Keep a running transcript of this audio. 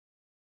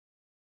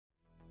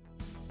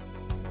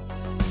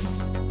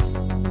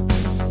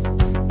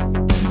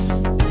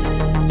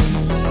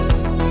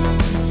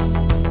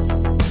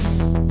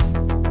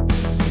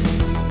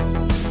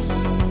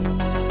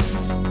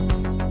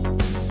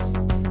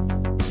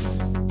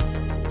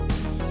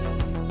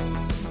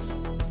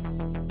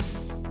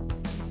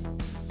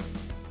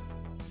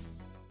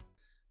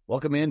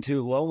Welcome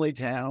into Lonely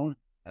Town,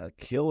 a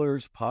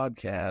Killers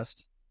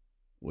podcast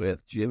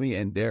with Jimmy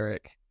and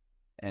Derek.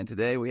 And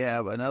today we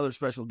have another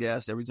special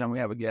guest. Every time we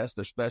have a guest,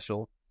 they're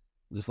special,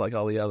 just like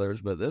all the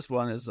others. But this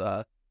one is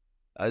going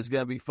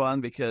to be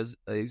fun because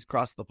he's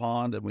across the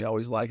pond, and we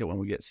always like it when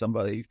we get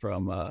somebody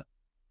from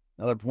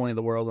another point of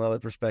the world, another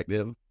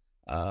perspective.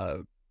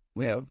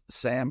 We have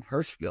Sam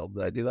Hirschfield.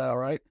 Did I do that all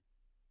right?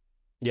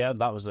 Yeah,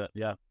 that was it.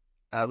 Yeah.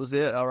 That was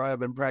it. All right. I've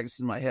been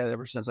practicing in my head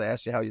ever since I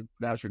asked you how you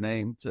pronounce your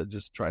name to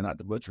just try not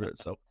to butcher it.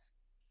 So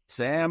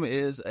Sam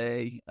is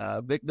a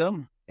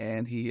victim,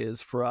 and he is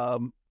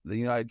from the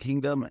United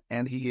Kingdom,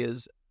 and he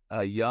is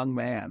a young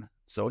man.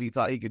 So he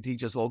thought he could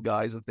teach us old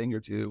guys a thing or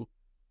two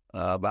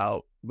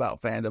about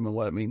fandom and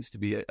what it means to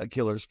be a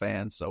Killers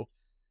fan. So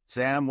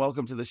Sam,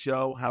 welcome to the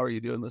show. How are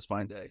you doing this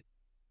fine day?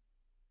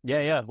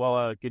 Yeah.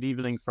 Well, good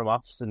evening from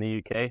us in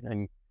the UK,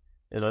 and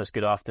it's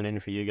good afternoon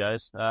for you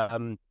guys.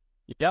 Yeah,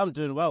 I'm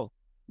doing well.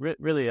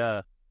 Really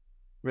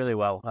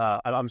well.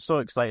 I'm so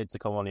excited to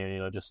come on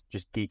here.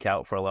 Just geek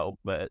out for a little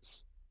bit.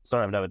 It's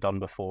something I've never done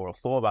before or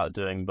thought about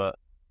doing, but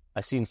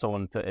I seen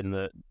someone put in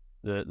the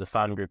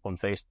fan group on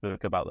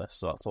Facebook about this,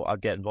 so I thought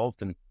I'd get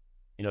involved and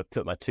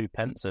put my 2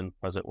 pence in,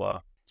 as it were.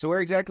 So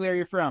where exactly are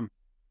you from?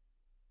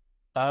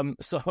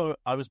 So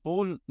I was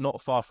born not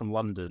far from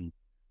London,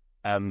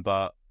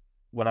 but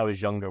when I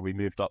was younger, we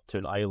moved up to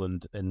an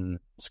island in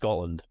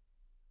Scotland.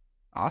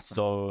 Awesome.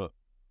 So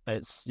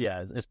it's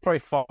pretty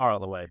far out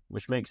of the way,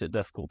 which makes it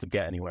difficult to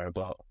get anywhere.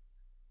 But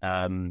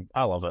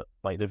I love it.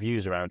 Like, the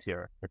views around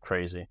here are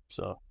crazy.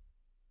 So,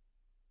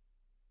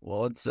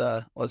 well,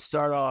 let's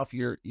start off.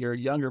 You're a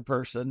younger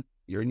person.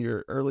 You're in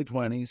your early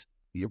 20s.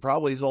 You're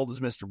probably as old as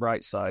Mr.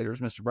 Brightside, or is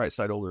Mr.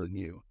 Brightside older than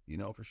you? You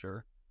know for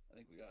sure. I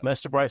think we got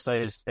Mr.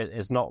 Brightside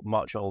is not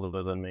much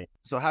older than me.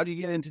 So how do you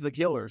get into the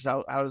Killers?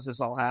 How does this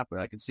all happen?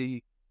 I can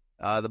see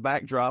the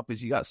backdrop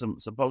is you got some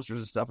posters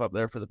and stuff up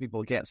there for the people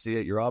who can't see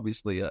it. You're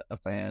obviously a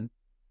fan.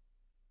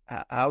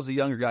 How's a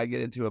younger guy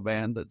get into a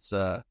band that's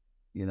 20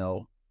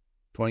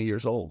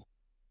 years old?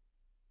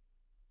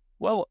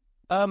 Well,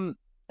 I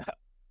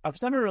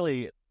was never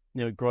really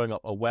growing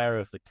up aware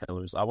of the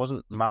Killers. I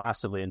wasn't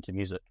massively into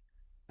music,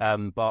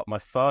 but my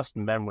first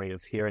memory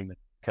of hearing the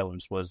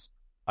Killers was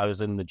I was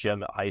in the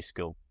gym at high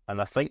school,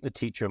 and I think the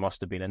teacher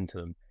must have been into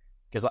them,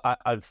 because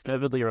I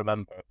vividly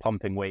remember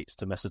pumping weights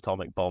to Miss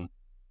Atomic Bomb.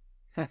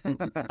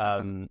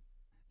 The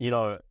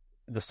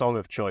song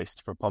of choice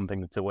for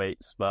pumping the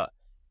weights, but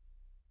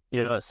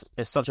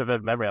it's such a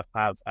vivid memory I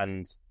have,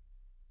 and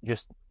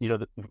just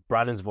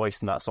Brandon's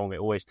voice in that song, it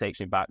always takes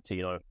me back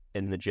to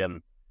in the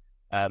gym.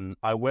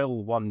 I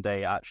will one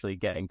day actually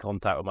get in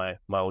contact with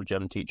my old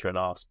gym teacher and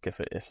ask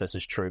if this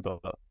is true, but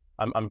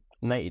I'm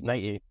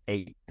 98%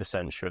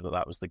 sure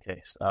that was the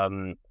case.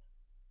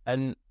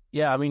 And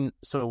yeah, I mean,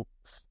 so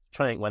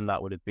trying to think when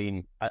that would have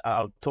been.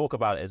 I'll talk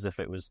about it as if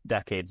it was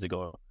decades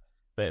ago.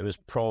 But it was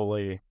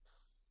probably,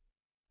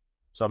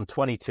 so I'm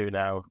 22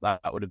 now.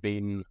 That would have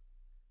been,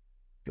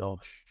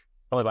 probably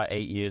about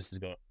 8 years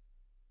ago.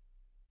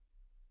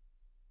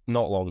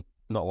 Not long,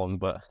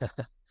 but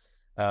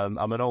I'm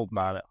an old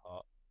man at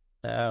heart.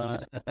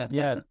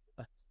 Yeah,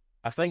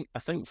 I think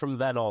from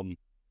then on,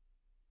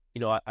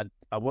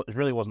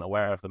 really wasn't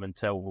aware of them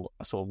until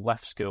I sort of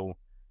left school,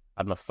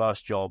 had my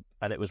first job,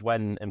 and it was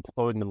when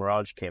Employing the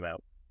Mirage came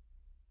out.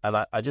 And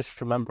I just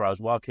remember I was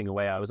walking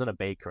away. I was in a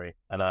bakery,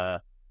 and I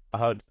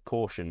heard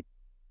Caution,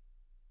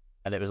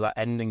 and it was that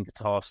ending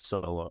guitar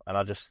solo, and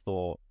I just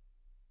thought,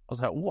 I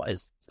was like, what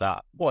is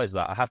that? What is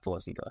that? I have to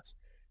listen to this.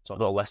 So I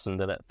got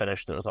listened, and it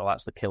finished, and it was like,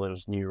 that's the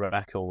Killers' new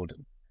record.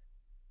 And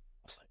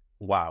I was like,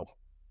 wow.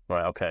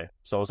 Right, okay.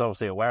 So I was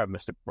obviously aware of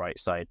Mr.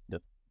 Brightside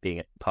being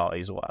at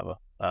parties or whatever.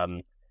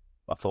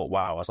 I thought,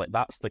 wow. I was like,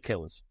 that's the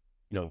Killers.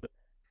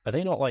 Are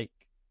they not like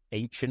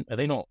ancient? Are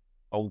they not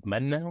old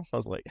men now? I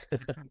was like,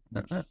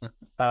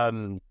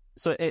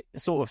 so it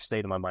sort of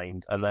stayed in my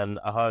mind. And then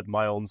I heard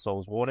My Own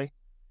Soul's Warning.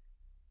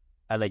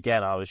 And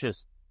again, I was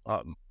just,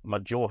 my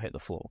jaw hit the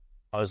floor.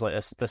 I was like,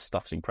 this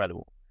stuff's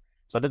incredible.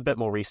 So I did a bit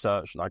more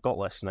research, and I got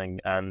listening,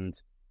 and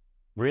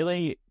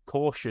really,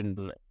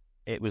 Caution,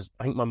 it was,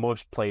 I think, my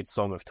most played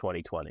song of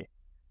 2020.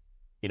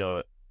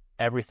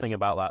 Everything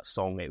about that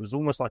song, it was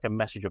almost like a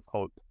message of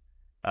hope.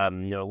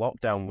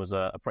 Lockdown was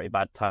a pretty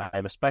bad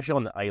time, especially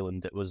on the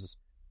island. It was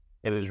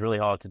really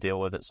hard to deal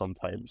with it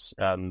sometimes.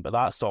 But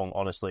that song,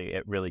 honestly,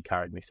 it really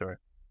carried me through.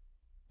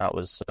 That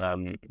was,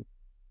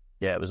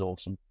 it was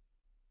awesome.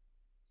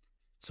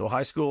 So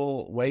high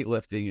school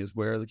weightlifting is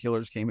where the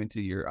Killers came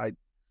into your. I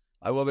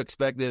would have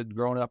expected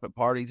growing up at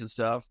parties and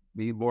stuff,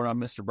 being born on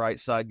Mr.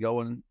 Brightside,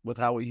 going with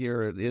how we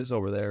hear it is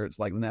over there. It's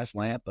like the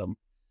national anthem,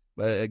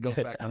 but it goes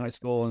back to high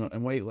school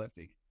and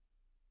weightlifting.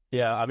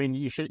 Yeah, I mean,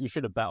 you should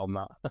have bet on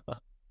that.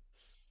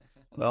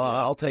 Well,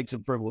 I'll take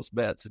some frivolous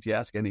bets. If you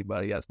ask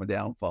anybody, that's my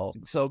downfall.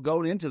 So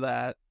going into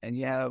that, and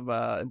you have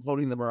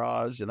Imploding the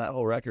Mirage and that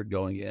whole record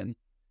going in,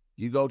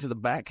 do you go to the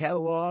back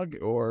catalog,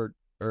 or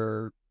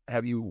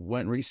have you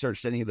went and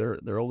researched any of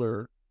their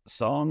older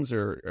songs,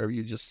 or are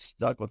you just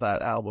stuck with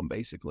that album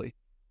basically?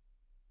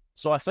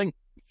 So I think,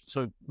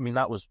 I mean,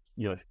 that was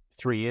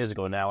 3 years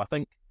ago now. I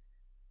think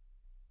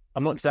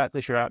I'm not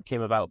exactly sure how it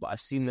came about, but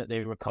I've seen that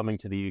they were coming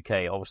to the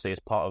UK, obviously as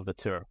part of the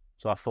tour.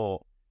 So I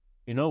thought,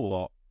 you know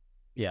what?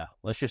 Yeah,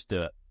 let's just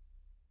do it.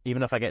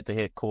 Even if I get to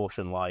hear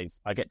Caution live,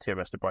 I get to hear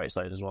Mr.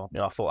 Brightside as well.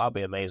 I thought that'd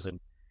be amazing.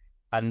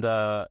 And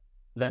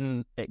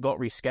then it got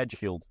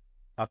rescheduled.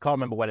 I can't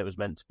remember when it was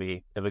meant to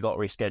be. It got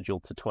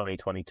rescheduled to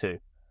 2022.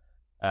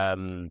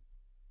 And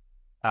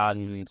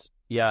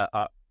yeah,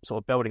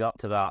 sort of building up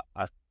to that,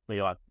 I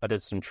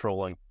did some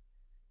trolling,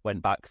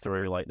 went back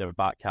through like their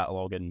back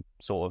catalogue and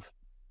sort of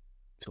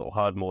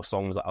heard more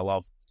songs that I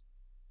loved.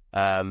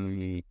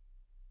 And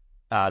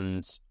I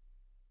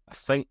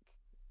think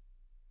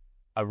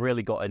I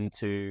really got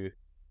into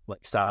like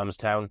Sam's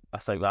Town. I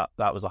think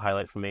that was a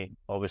highlight for me.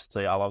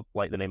 Obviously, I love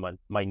like the name.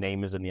 My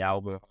name is in the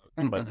album.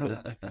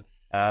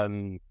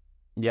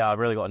 Yeah, I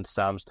really got into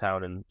Sam's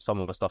Town and some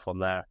of the stuff on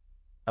there.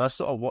 And I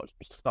sort of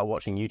started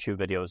watching YouTube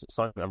videos. It's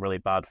something I'm really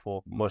bad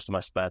for. Most of my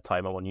spare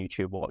time I'm on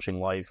YouTube watching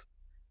live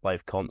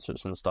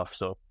concerts and stuff.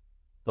 So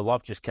the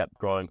love just kept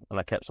growing, and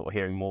I kept sort of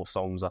hearing more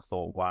songs. I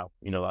thought, wow,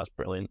 that's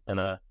brilliant.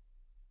 And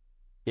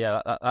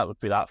yeah, that would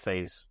be that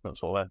phase. That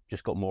sort of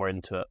just got more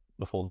into it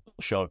before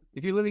the show.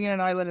 If you're living in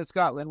an island in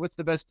Scotland, what's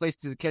the best place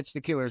to catch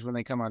the Killers when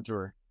they come on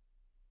tour?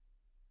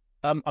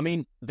 I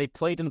mean, they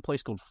played in a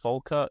place called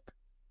Falkirk,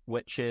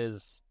 which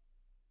is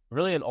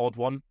really an odd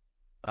one.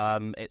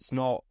 It's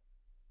not.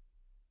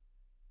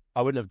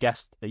 I wouldn't have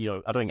guessed. I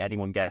don't think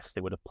anyone guessed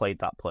they would have played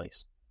that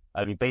place.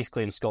 I mean,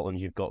 basically in Scotland,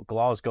 you've got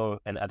Glasgow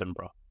and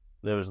Edinburgh.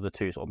 Those are the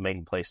two sort of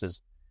main places.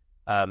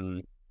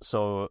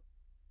 So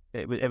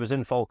it was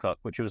in Falkirk,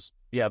 which was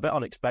a bit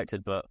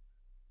unexpected, but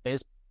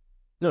it's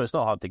not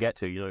hard to get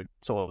to.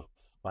 Sort of,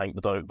 I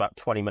think about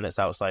 20 minutes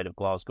outside of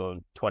Glasgow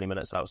and 20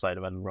 minutes outside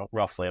of Edinburgh,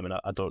 roughly. I mean,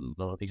 I don't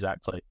know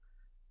exactly.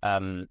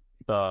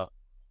 But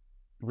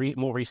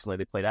more recently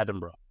they played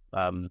Edinburgh.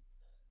 That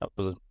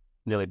was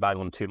nearly bang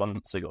on 2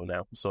 months ago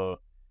now. So, I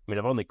mean,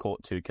 I've only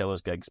caught 2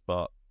 Killers gigs,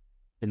 but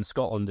in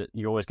Scotland,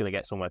 you're always going to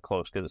get somewhere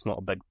close because it's not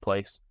a big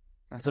place.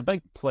 It's a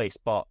big place,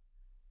 but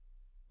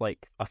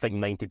like I think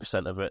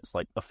 90% of it's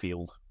like a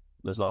field.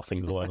 There's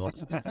nothing going on.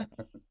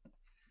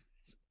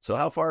 So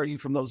how far are you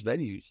from those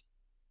venues?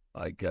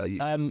 Like,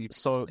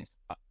 so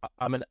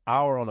I'm an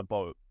hour on a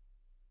boat,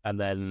 and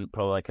then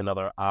probably like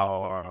another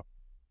hour,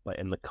 like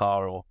in the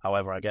car or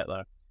however I get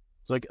there.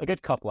 So like a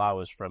good couple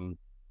hours from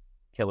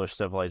Killer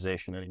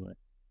Civilization, anyway.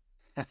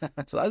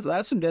 So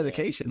that's some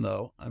dedication,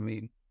 though. I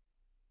mean,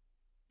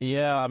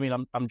 yeah. I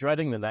mean, I'm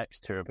dreading the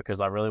next tour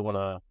because I really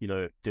want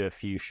to, do a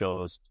few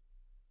shows,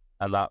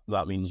 and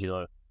that means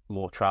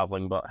more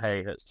traveling. But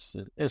hey,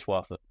 it's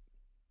worth it.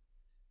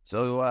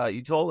 So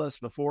you told us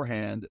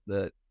beforehand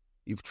that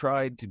you've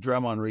tried to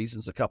drum on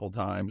Reasons a couple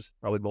times,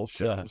 probably both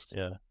shows.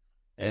 Yeah.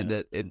 And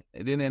it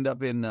didn't end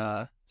up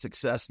in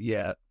success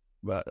yet,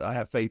 but I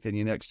have faith in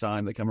you. Next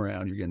time they come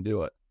around, you're going to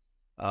do it.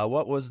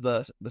 What was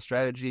the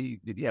strategy?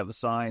 Did you have the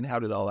sign? How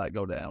did all that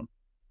go down?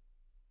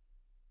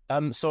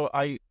 So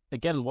I,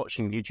 again,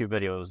 watching YouTube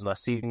videos, and I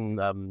seen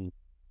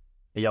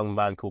a young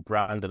man called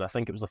Brandon. I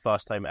think it was the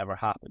first time it ever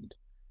happened.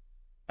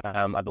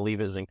 I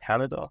believe it was in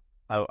Canada.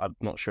 I'm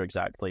not sure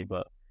exactly,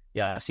 but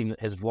yeah, I seen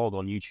his vlog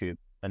on YouTube,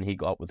 and he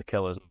got up with the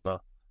Killers. And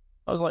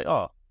I was like,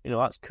 oh,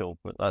 that's cool.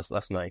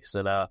 That's nice.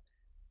 And I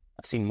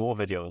seen more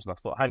videos, and I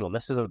thought, hang on,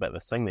 this is a bit of a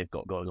thing they've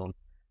got going on. And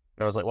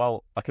I was like,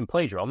 well, I can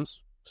play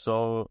drums,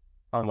 so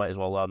I might as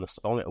well learn the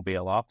song. It'll be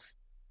a laugh.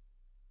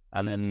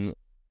 And then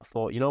I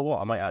thought, you know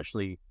what? I might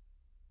actually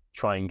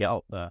try and get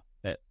up there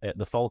at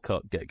the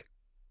Falkirk gig.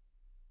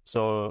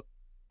 So,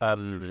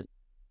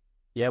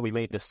 yeah, we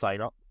made this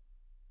sign up.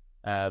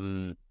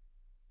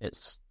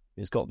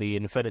 It's got the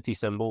infinity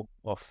symbol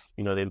of,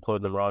 the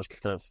Implode the Mirage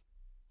kind of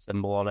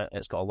symbol on it.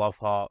 It's got a love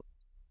heart,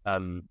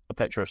 a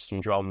picture of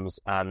some drums,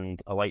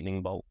 and a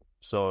lightning bolt.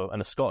 So,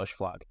 and a Scottish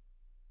flag.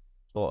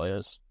 Well, it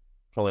is.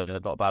 Probably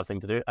not a bad thing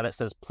to do. And it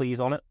says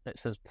please on it. It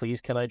says,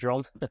 please, can I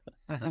drum?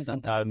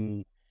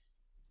 I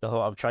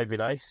thought I'd try to be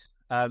nice.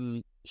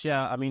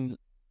 Yeah, I mean,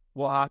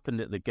 what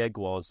happened at the gig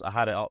was I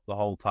had it up the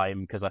whole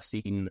time because I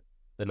seen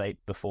the night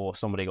before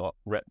somebody got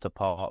ripped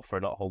apart for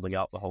not holding it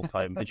up the whole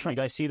time. Did you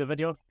guys see the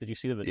video? Did you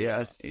see the video?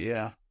 Yes.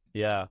 Yeah.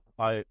 Yeah.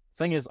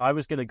 Thing is, I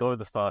was going to go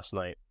the first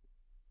night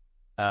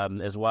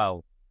as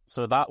well.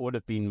 So that would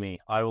have been me.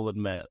 I will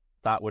admit,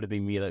 that would have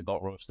been me that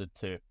got roasted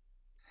too.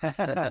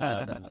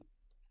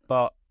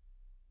 But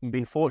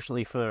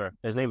fortunately for,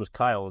 his name was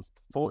Kyle.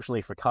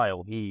 Fortunately for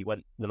Kyle, he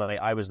went the night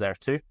I was there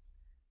too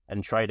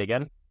and tried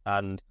again.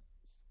 And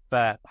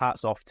fair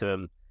hats off to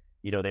him.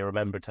 They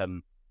remembered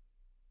him.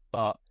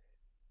 But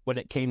when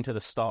it came to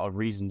the start of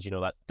Reasons,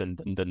 that dun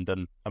dun dun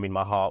dun, I mean,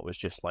 my heart was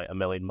just like a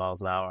million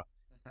miles an hour.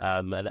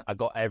 And I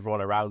got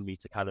everyone around me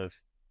to kind of,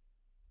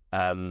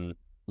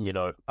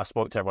 I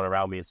spoke to everyone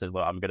around me and said,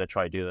 look, I'm going to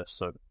try to do this.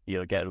 So,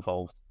 get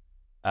involved.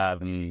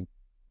 And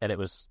it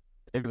was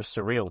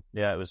surreal.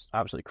 Yeah, it was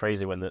absolutely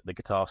crazy when the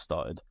guitar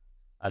started.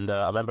 And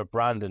I remember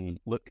Brandon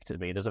looked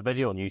at me. There's a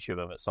video on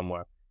YouTube of it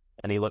somewhere.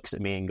 And he looks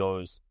at me and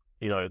goes,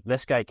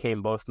 this guy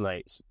came both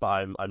nights,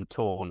 but I'm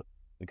torn.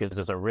 because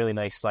there's a really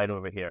nice sign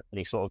over here. And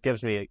he sort of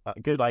gives me a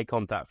good eye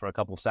contact for a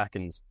couple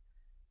seconds.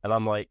 And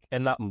I'm like,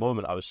 in that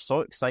moment, I was so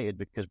excited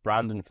because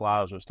Brandon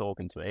Flowers was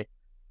talking to me.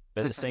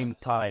 But at the same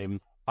time,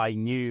 I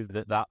knew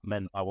that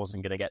meant I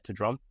wasn't going to get to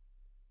drum.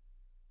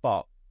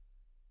 But,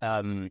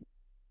 I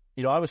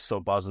was so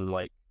buzzing,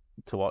 like,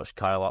 to watch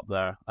Kyle up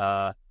there.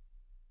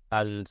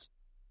 And,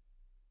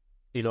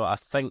 I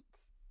think,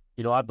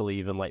 I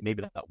believe in, like,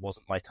 maybe that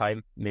wasn't my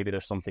time. Maybe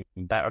there's something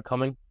better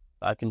coming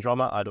that I can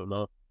drum at. I don't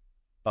know.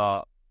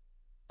 But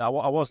I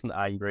wasn't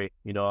angry.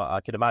 I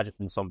could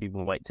imagine some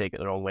people might take it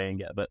their own way and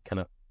get a bit kind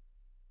of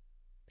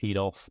peed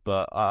off.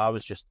 But I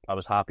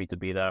was happy to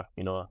be there.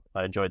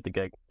 I enjoyed the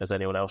gig as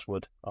anyone else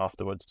would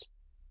afterwards.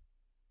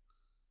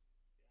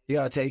 You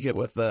gotta take it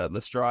with the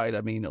stride.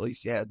 I mean, at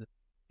least you had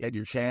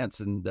your chance,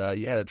 and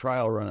you had a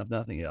trial run if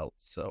nothing else.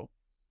 So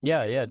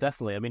yeah,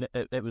 definitely. I mean,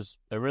 it was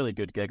a really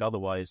good gig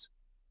otherwise.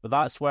 But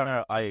that's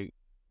where I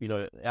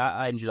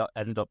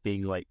ended up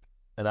being like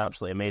an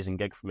absolutely amazing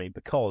gig for me,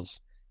 because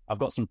I've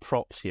got some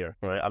props here,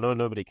 right? I know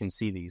nobody can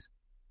see these,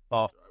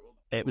 but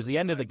it was the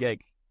end of the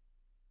gig.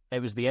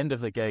 And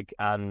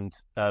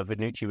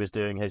Vinucci was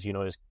doing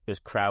his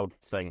crowd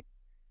thing,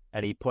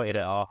 and he pointed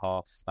at our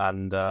half,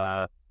 and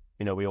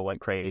we all went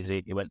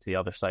crazy. He went to the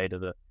other side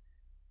of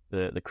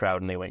the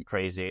crowd, and they went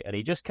crazy, and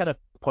he just kind of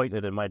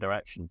pointed in my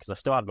direction because I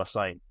still had my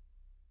sign.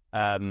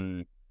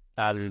 And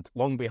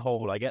long and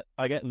behold, I get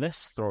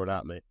this thrown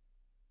at me.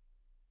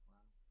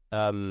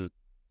 The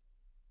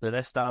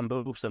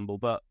Istanbul symbol,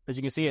 but as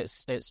you can see,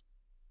 it's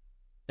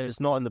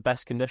not in the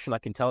best condition. I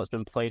can tell it's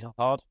been played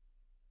hard.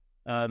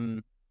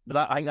 But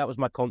I think that was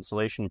my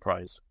consolation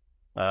prize.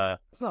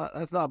 That's not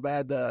a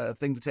bad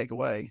thing to take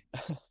away.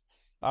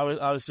 I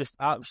was just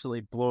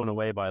absolutely blown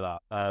away by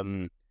that.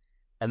 And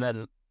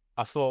then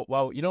I thought,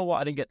 well, you know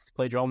what? I didn't get to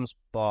play drums,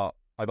 but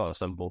I got a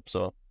cymbal.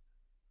 So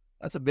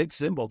that's a big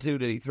cymbal too.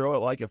 Did he throw it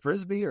like a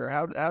frisbee, or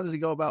how does he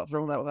go about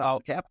throwing that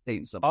without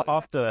decapitating somebody?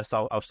 After this,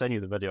 I'll send you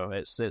the video.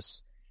 It's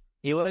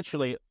he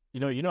literally, you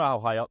know how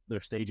high up their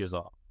stages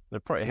are. They're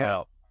pretty high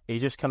up. He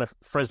just kind of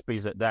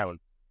frisbees it down.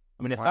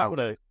 I mean, if that would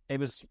have, it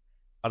was,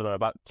 I don't know,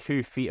 about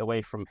 2 feet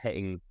away from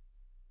hitting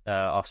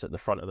us at the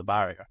front of the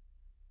barrier.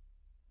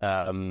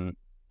 And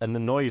the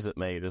noise it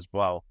made as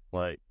well,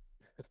 like,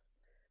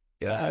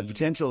 yeah, it had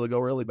potential to go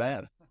really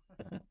bad.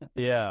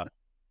 Yeah,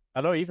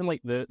 I know. Even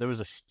like there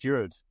was a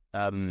steward,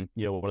 one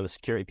of the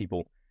security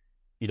people.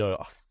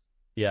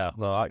 Yeah,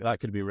 no, that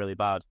could be really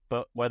bad.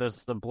 But where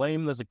there's a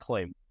blame, there's a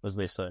claim, as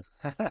they say.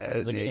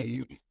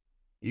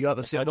 You got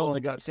the symbol,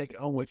 and got to take it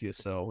home with you.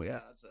 So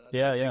yeah,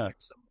 yeah.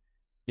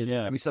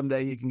 Maybe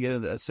someday you can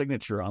get a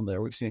signature on there.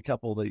 We've seen a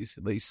couple of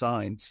these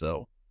signed.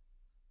 So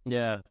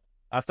yeah,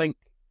 I think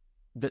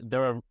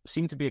that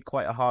seem to be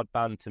quite a hard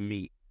band to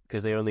meet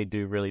because they only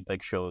do really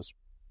big shows.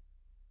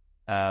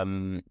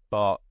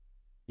 But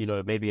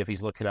maybe if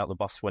he's looking out the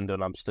bus window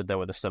and I'm stood there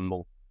with a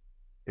cymbal,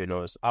 who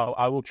knows?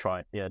 I will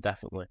try. Yeah,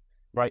 definitely.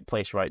 Right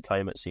place, right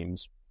time, it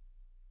seems.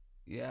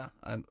 Yeah,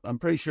 I'm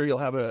pretty sure you'll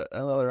have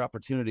another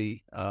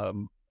opportunity. I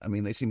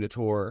mean, they seem to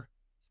tour,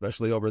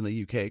 especially over in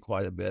the UK,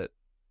 quite a bit.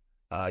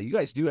 You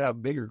guys do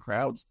have bigger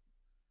crowds.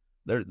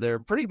 They're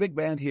a pretty big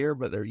band here,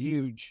 but they're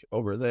huge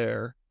over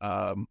there.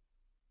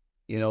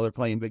 They're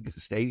playing big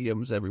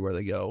stadiums everywhere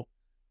they go.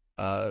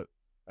 I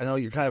know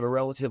you're kind of a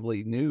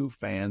relatively new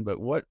fan, but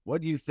what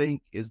do you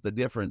think is the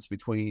difference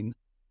between,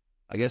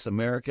 I guess,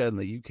 America and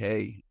the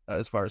UK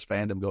as far as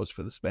fandom goes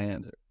for this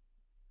band?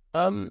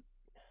 I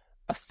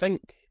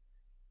think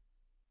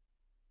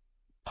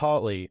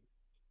partly,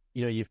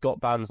 you've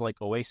got bands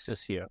like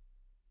Oasis here,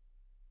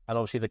 and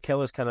obviously the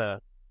Killers kind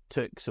of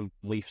took some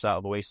leaves out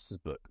of Oasis'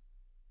 book,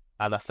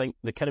 and I think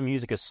the kind of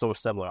music is so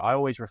similar. I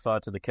always refer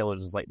to the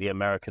Killers as like the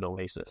American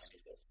Oasis.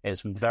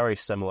 It's very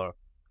similar.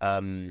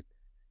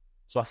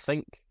 So I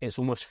think it's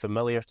almost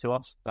familiar to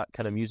us, that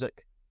kind of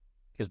music,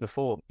 because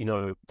before,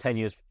 10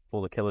 years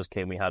before the Killers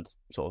came, we had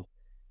sort of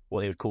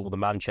what they would call the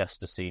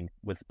Manchester scene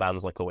with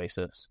bands like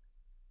Oasis.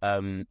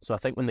 So I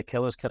think when the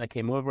Killers kind of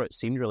came over, it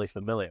seemed really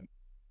familiar.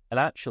 And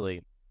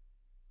actually,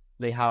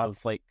 they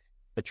have like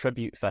a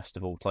tribute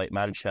festival to like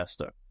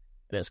Manchester,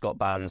 and it's got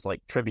bands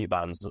like tribute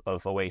bands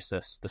of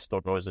Oasis, the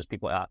Stone Roses,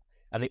 people like that,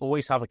 and they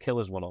always have a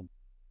Killers one on,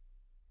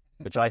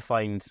 which I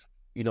find,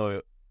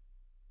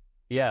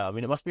 yeah, I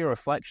mean, it must be a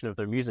reflection of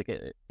their music.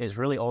 It's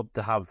really odd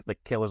to have the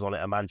Killers on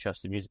at a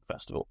Manchester music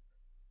festival,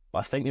 but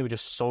I think they were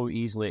just so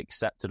easily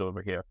accepted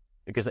over here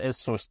because it is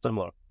so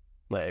similar.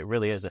 Like, it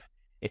really is.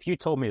 If you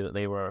told me that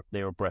they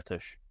were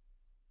British,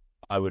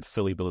 I would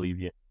fully believe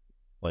you.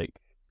 Like,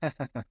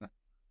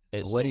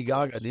 it's Lady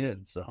Gaga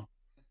did, so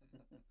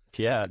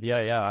yeah.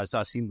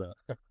 I've seen that.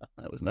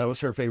 That was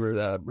her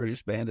favorite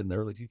British band in the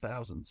early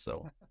 2000s.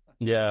 So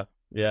yeah,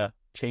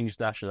 changed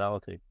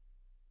nationality.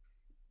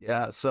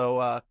 Yeah,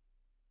 so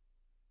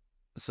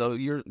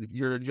you're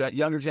a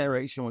younger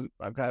generation.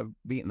 I've kind of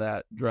beaten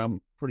that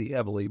drum pretty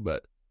heavily,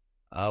 but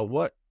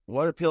what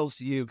appeals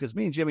to you? Because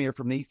me and Jimmy are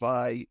from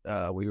Nephi.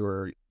 We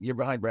were a year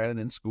behind Brandon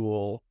in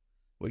school.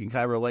 We can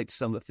kind of relate to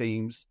some of the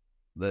themes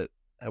that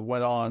have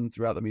went on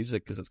throughout the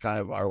music because it's kind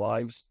of our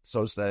lives,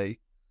 so to say.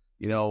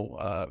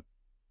 where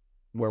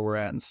we're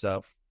at and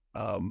stuff.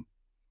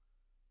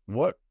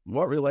 What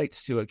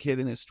relates to a kid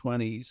in his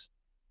 20s,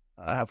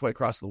 halfway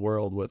across the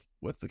world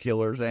with the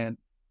Killers, and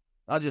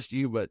not just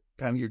you, but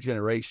kind of your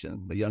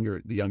generation, the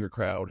younger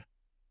crowd?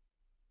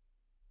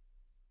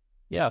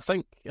 Yeah, I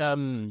think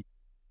something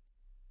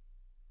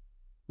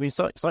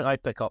I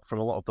pick up from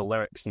a lot of the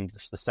lyrics and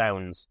just the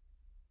sounds,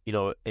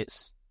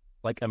 it's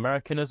like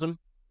Americanism.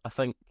 I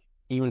think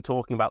even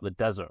talking about the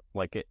desert,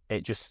 like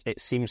it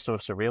seems so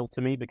surreal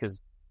to me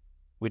because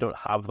we don't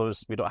have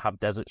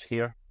deserts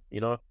here,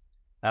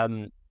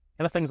 kind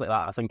of things like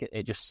that. I think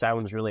it just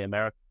sounds really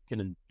American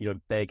and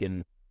big,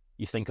 and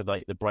you think of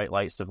like the bright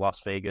lights of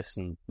Las Vegas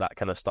and that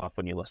kind of stuff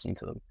when you listen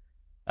to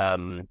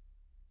them.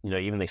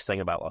 Even they sing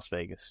about Las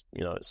Vegas.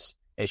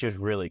 It's just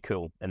really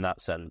cool in that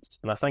sense.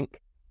 And I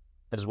think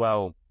as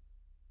well,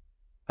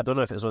 I don't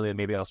know if it's only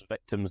maybe us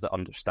victims that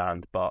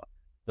understand, but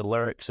the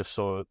lyrics are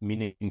so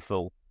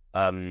meaningful.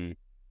 And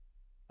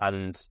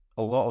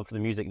a lot of the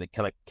music that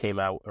kind of came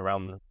out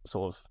around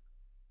sort of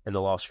in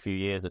the last few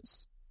years,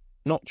 it's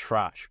not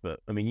trash, but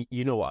I mean,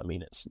 you know what I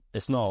mean.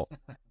 It's not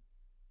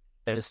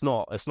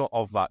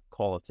of that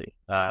quality.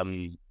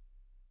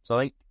 So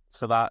I think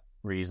for that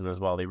reason as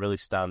well, they really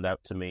stand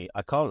out to me.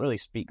 I can't really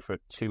speak for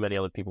too many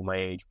other people my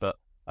age, but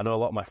I know a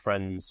lot of my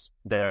friends,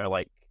 they're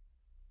like,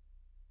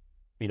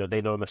 they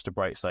know Mr.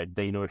 Brightside,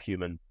 they know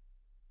Human,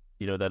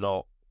 they're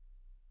not.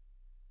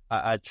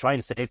 I try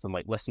and say to them,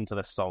 like, listen to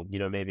this song,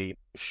 maybe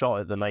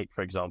Shot at the Night,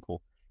 for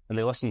example, and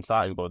they listen to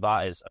that and go,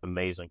 that is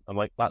amazing. I'm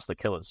like, that's the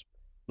Killers.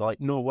 They're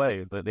like, no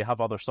way, they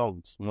have other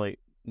songs. I'm like,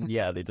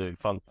 yeah, they do.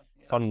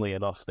 Funnily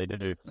enough, they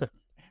do.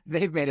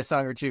 They've made a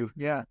song or two.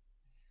 Yeah.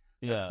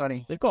 Yeah. That's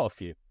funny. They've got a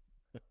few.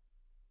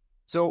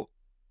 So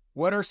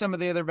what are some of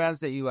the other bands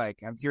that you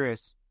like? I'm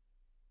curious.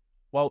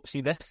 Well,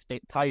 see,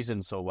 it ties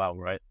in so well,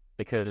 right?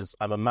 Because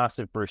I'm a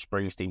massive Bruce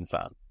Springsteen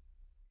fan.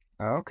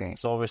 Oh, okay.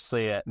 So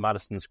obviously at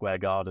Madison Square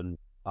Garden,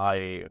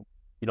 I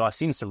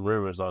seen some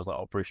rumors. I was like,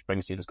 oh, Bruce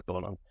Springsteen's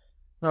going on.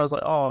 And I was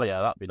like, oh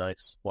yeah, that'd be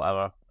nice,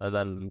 whatever. And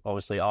then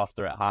obviously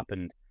after it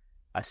happened,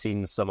 I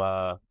seen some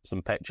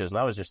pictures, and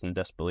I was just in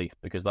disbelief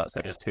because that's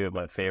just two of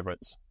my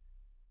favorites.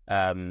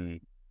 I'm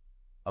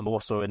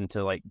also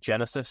into like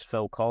Genesis,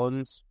 Phil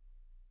Collins.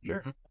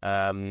 Sure.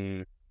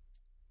 I'm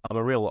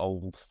a real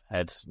old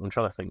head. I'm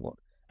trying to think what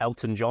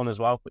Elton John as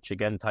well, which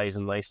again ties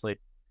in nicely.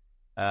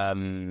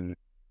 What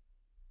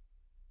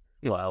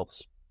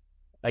else?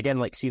 Again,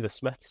 like see the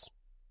Smiths.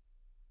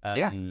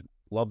 Yeah.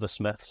 Love the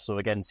Smiths. So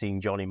again, seeing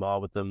Johnny Marr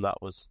with them,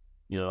 that was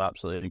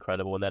absolutely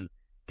incredible. And then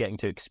getting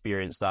to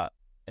experience that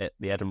at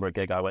the Edinburgh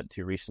gig I went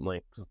to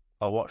recently.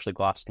 I watched the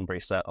Glastonbury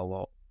set a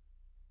lot.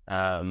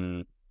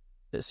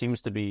 It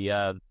seems to be.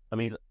 I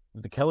mean,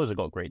 the Killers have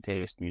got great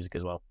taste in music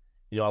as well.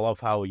 I love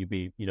how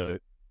Van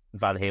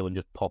Halen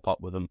just pop up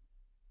with them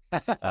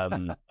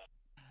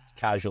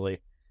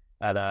casually.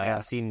 And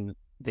I've seen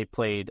they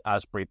played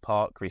Asbury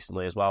Park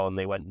recently as well, and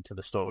they went into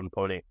the Stone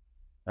Pony,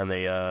 and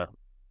they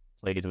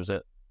played. Was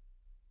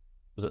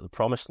it the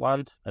Promised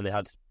Land? And they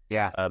had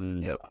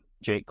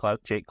Jake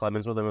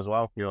Clemens with them as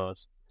well.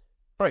 It's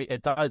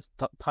it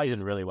ties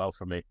in really well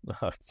for me.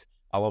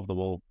 I love the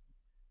Wall.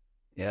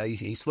 Yeah,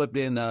 he slipped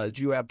in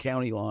Juab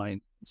County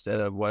line instead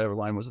of whatever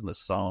line was in the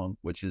song,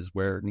 which is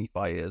where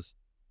Nephi is.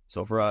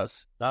 So for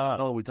us, I don't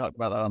know if we talked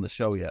about that on the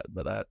show yet,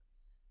 but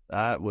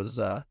that was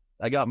that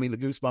got me the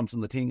goosebumps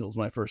and the tingles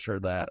when I first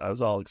heard that. I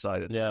was all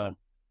excited. Yeah.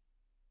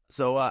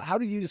 So how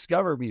did you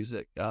discover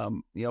music?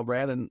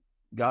 Brandon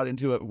got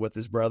into it with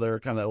his brother,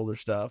 kind of older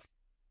stuff.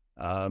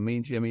 Me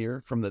and Jimmy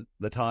are from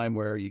the time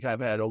where you kind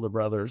of had older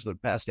brothers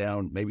that passed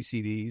down maybe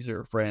CDs,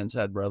 or friends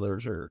had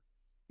brothers, or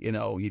you'd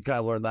kind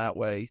of learn that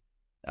way.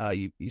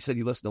 You said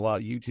you listened to a lot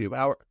of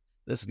YouTube.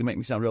 This is gonna make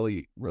me sound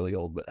really, really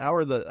old, but how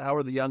are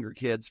the younger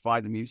kids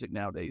finding music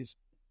nowadays?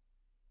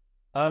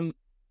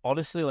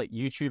 Honestly, like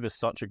YouTube is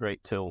such a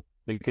great tool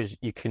because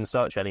you can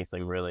search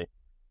anything really.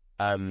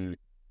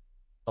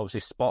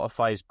 Obviously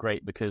Spotify is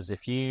great because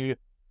if you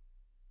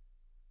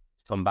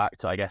come back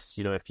to, I guess,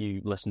 if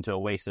you listen to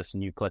Oasis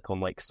and you click on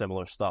like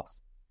similar stuff,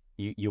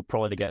 you'll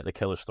probably get the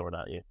Killers thrown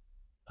at you.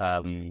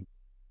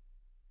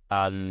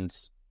 And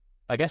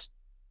I guess,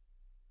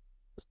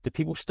 do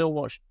people still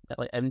watch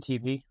like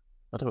MTV?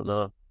 I don't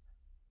know.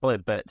 Probably a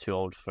bit too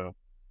old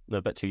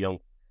a bit too young.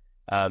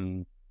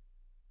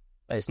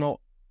 It's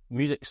not,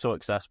 music's so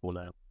accessible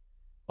now.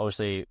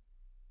 Obviously,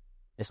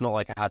 it's not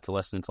like I had to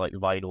listen to like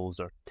vinyls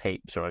or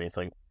tapes or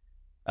anything.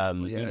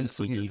 Even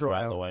CDs were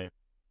out of the way.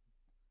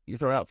 You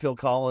throw out Phil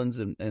Collins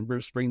and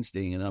Bruce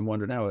Springsteen, and I'm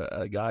wondering how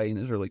a guy in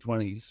his early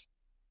 20s,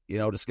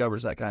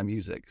 discovers that kind of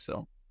music.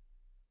 So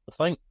I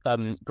think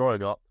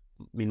growing up,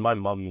 I mean, my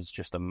mum's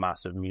just a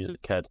massive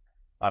music kid.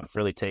 I've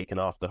really taken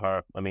after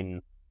her. I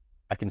mean,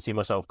 I can see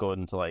myself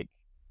going to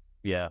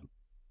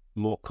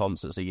more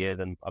concerts a year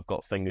than I've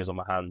got fingers on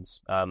my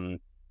hands.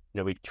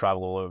 We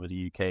travel all over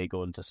the UK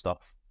going to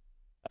stuff.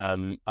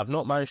 I've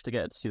not managed to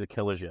get to see the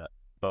Killers yet,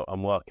 but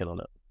I'm working on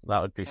it.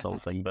 That would be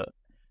something. But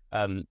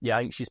I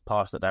think she's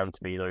passed it down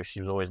to me.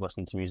 She was always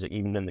listening to music,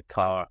 even in the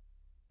car.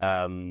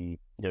 going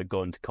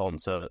to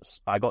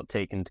concerts. I got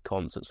taken to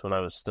concerts when I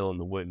was still in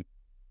the womb.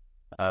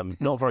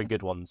 Not very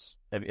good ones.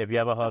 Have you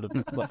ever heard of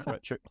Cliff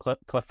Richard?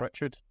 Cliff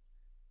Richard?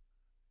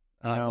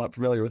 I'm not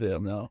familiar with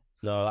him. No.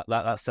 No,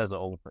 that says it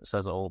all. It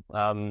says it all.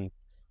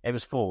 It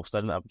was forced. I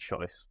didn't have a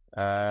choice.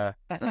 Yeah,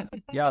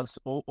 it's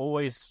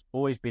always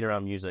been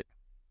around music,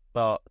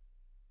 but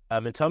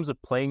in terms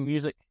of playing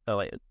music,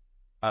 I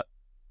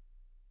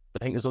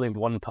think there's only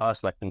one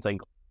person I can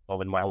think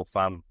of in my whole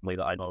family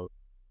that I know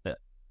that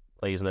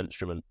plays an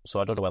instrument. So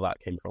I don't know where that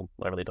came from.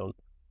 I really don't.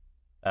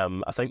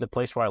 I think the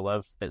place where I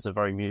live, it's a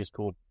very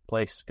musical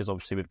place because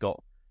obviously we've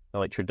got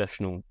like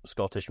traditional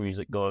Scottish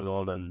music going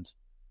on, and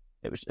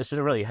it's just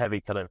a really heavy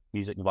kind of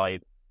music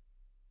vibe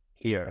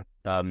here.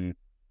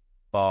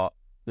 But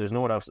there's no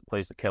one else that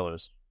plays the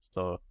Killers,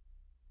 so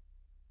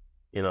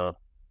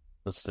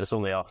it's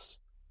only us.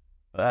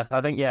 But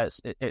I think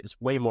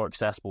it's way more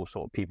accessible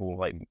sort of people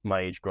like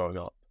my age growing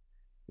up.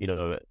 You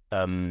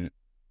can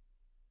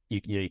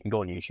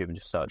go on YouTube and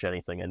just search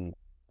anything, and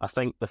I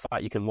think the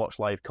fact you can watch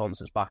live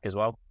concerts back as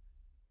well.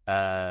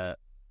 I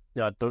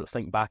don't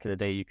think back in the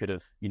day you could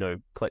have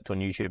clicked on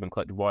YouTube and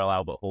clicked Royal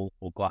Albert Hall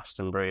or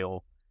Glastonbury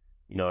or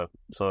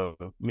So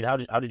I mean, how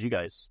did you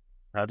guys?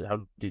 How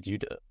did you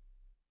do it?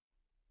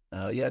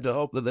 You had to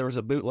hope that there was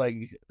a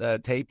bootleg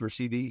tape or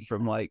CD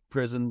from like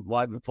prison,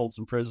 live in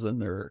Folsom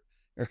Prison, or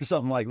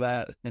something like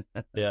that.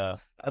 Yeah,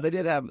 they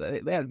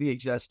had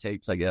VHS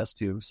tapes, I guess,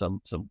 too.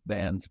 Some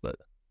bands, but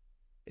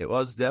it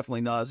was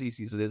definitely not as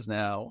easy as it is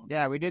now.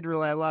 Yeah, we did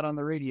rely a lot on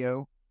the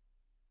radio.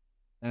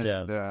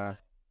 And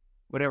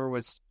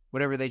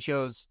whatever they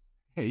chose,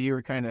 you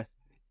were kind of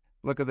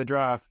look at the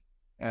draw.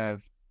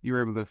 You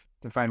were able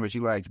to find what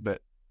you liked,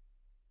 but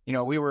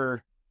we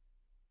were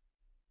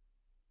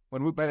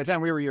by the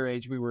time we were your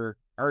age, we were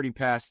already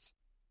past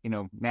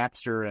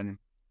Napster and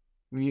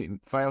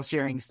file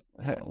sharing.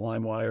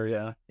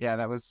 LimeWire, yeah,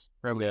 that was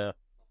probably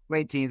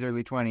late teens,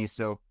 early 20s.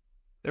 So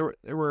there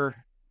were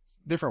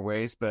different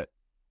ways, but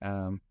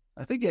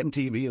I think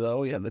MTV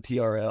though, you had the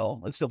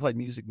TRL. It still played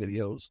music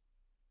videos.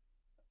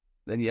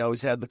 Then you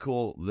always had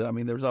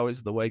there was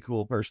always the way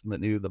cool person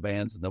that knew the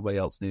bands that nobody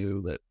else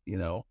knew. That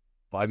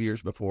 5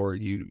 years before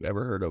you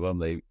ever heard of them,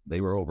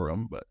 they were over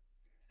them. But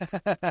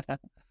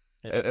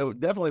it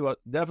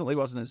definitely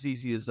wasn't as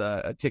easy as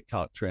a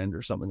TikTok trend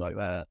or something like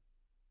that.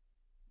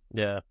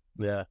 Yeah.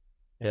 No,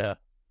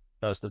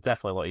 it's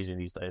definitely a lot easier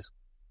these days.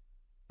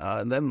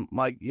 And then,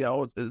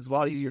 it's a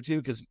lot easier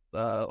too because,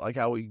 like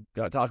how we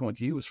got talking with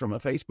you was from a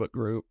Facebook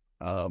group,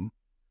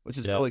 which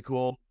is really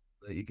cool.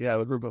 You can have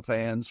a group of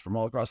fans from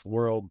all across the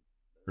world,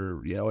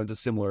 or into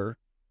similar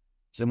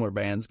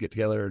bands get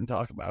together and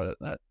talk about it.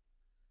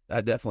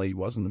 That definitely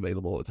wasn't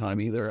available at the time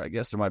either. I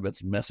guess there might have been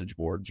some message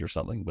boards or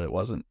something, but it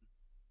wasn't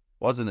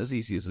as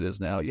easy as it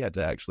is now. You had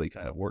to actually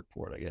kind of work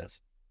for it, I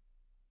guess.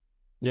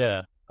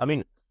 Yeah, I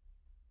mean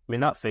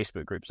that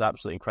Facebook group's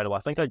absolutely incredible. I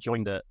think I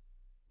joined it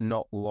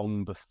not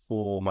long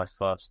before my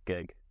first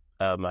gig.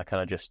 I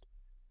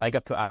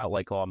put out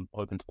like, I'm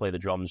hoping to play the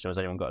drums. Has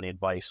anyone got any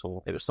advice?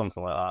 Or it was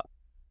something like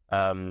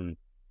that.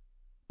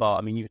 But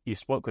I mean, you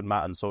spoke with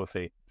Matt and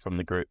Sophie from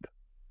the group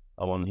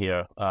on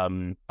here.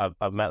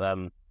 I've met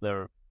them.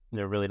 They're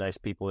really nice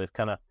people. They've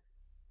kind of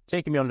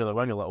taken me under the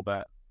wing a little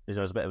bit. As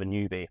a bit of a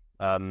newbie.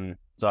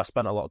 So I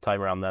spent a lot of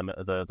time around them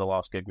at the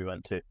last gig we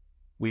went to.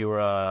 We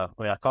were, I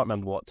can't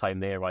remember what time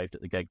they arrived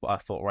at the gig, but I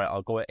thought, right,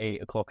 I'll go at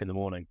 8 o'clock in the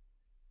morning.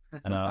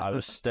 And I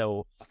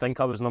think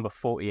I was number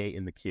 48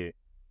 in the queue.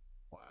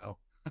 Wow.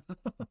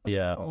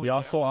 Yeah.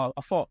 I thought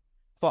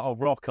I'll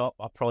rock up.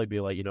 I'll probably be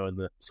like, in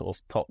the sort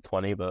of top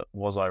 20, but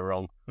was I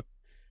wrong?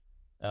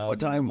 What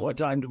time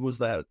was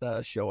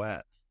that show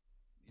at?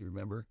 You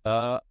remember?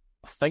 I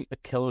think the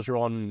Killers are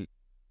on,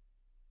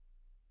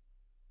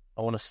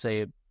 I want to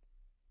say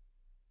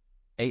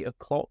 8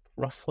 o'clock,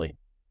 roughly.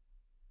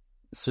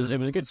 So it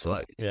was a good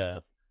slot.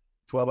 Yeah.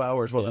 12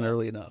 hours wasn't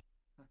early enough.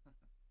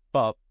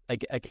 But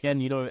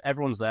again,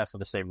 everyone's there for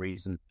the same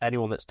reason.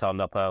 Anyone that's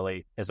turned up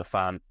early is a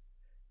fan.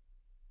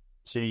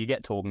 So you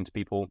get talking to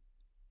people.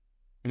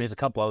 And there's a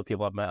couple other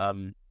people I've met.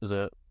 There's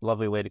a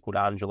lovely lady called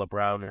Angela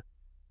Brown,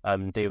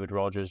 David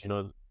Rogers.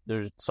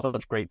 There's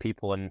such great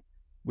people. And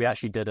we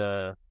actually did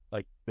a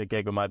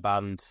gig with my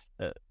band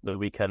at the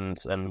weekend,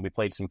 and we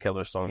played some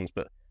Killer songs,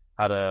 but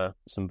had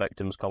some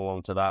victims come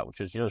along to that,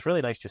 which is, it's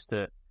really nice just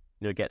to,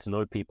 get to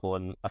know people.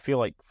 And I feel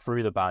like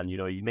through the band,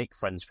 you make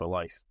friends for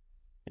life.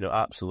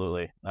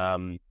 Absolutely.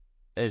 I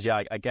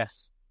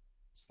guess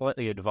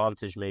slightly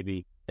advantage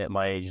maybe at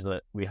my age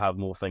that we have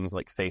more things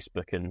like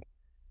Facebook and,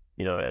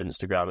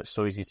 Instagram. It's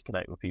so easy to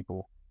connect with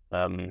people,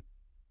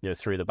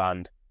 through the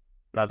band.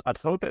 And I'd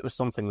hope it was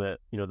something that,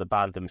 the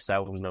band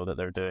themselves know that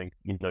they're doing,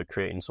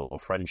 creating sort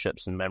of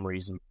friendships and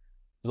memories. And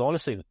because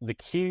honestly, the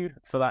queue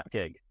for that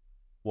gig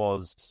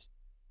was,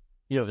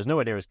 it was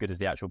nowhere near as good as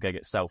the actual gig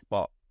itself,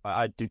 but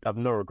I have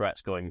no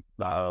regrets going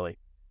that early.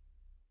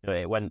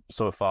 It went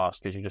so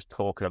fast because you're just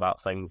talking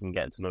about things and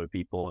getting to know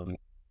people and,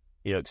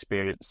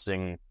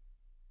 experiencing,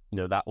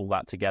 all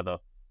that together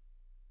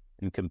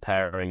and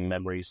comparing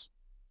memories.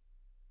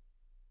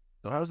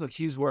 So how's the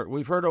queues work?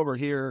 We've heard over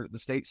here the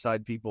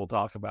stateside people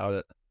talk about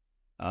it.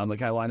 They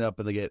kind of line up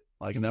and they get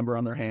like a number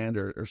on their hand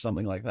or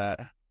something like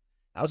that.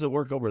 How's it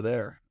work over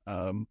there?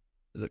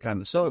 Is it kind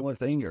of a similar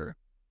thing or?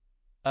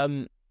 I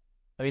mean,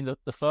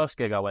 the first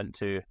gig I went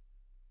to,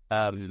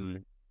 I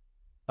mean,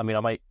 I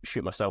might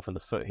shoot myself in the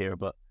foot here,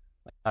 but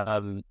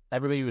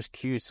everybody was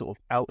queued sort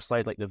of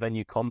outside like the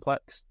venue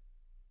complex,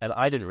 and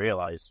I didn't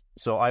realize.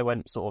 So I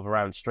went sort of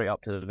around straight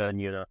up to the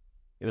venue, and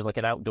it was like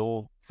an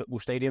outdoor football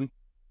stadium.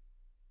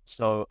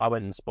 So I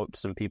went and spoke to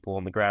some people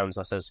on the grounds.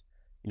 I says,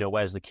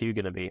 where's the queue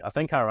going to be? I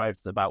think I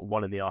arrived about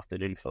 1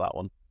 PM for that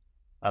one.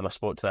 I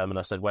spoke to them and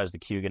I said, where's the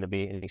queue going to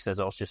be? And he says,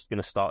 oh, it's just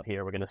going to start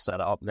here. We're going to set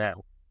it up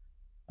now.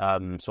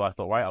 So I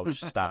thought, right, I'll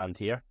just stand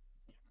here.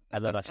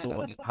 And then I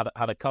sort of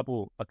had a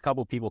couple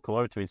people come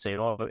over to me and saying,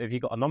 oh, have you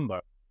got a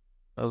number?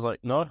 I was like,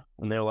 no.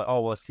 And they were like,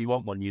 oh, well, if you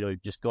want one,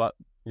 just go out.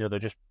 They're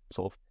just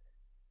sort of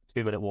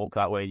 2-minute walk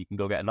that way. You can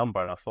go get a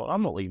number. And I thought,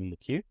 I'm not leaving the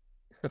queue.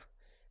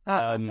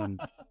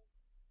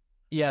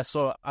 Yeah,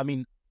 so, I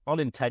mean,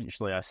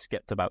 unintentionally, I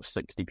skipped about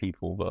 60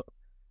 people, but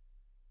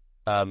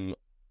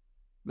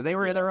they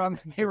were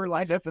they were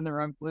lined up in the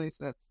wrong place.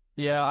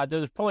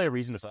 There's probably a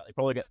reason for that. They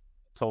probably get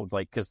told,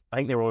 because I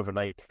think they were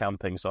overnight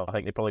camping, so I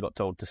think they probably got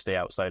told to stay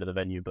outside of the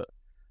venue, but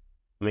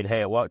I mean,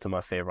 hey, it worked in my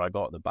favor. I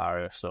got the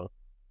barrier, so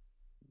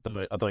I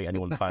don't think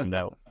anyone found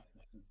out.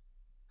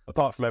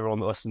 Apart from everyone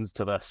that listens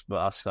to this,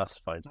 but that's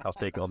fine. I'll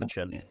take it on the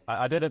chin.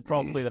 I did it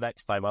properly the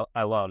next time.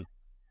 I learned.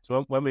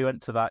 So when we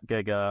went to that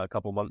gig a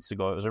couple months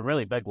ago, it was a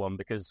really big one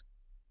because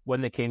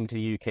when they came to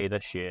the UK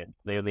this year,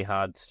 they only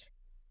had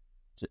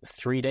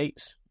 3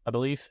 dates, I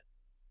believe.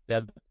 They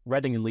had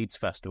Reading and Leeds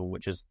Festival,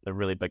 which is a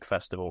really big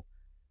festival,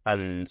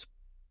 and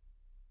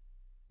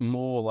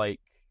more like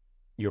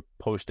your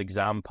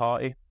post-exam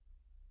party.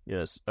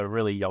 It's a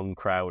really young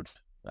crowd,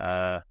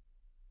 a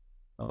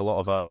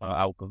lot of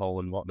alcohol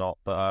and whatnot.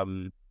 But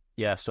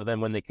so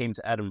then when they came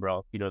to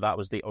Edinburgh, that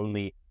was the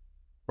only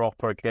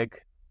proper gig,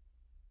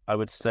 I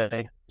would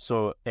say.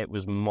 So it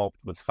was mobbed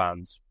with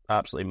fans,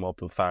 absolutely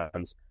mobbed with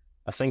fans.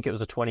 I think it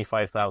was a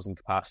 25,000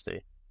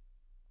 capacity.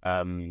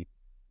 And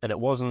it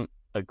wasn't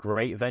a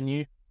great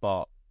venue,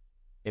 but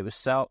it was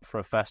set up for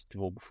a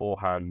festival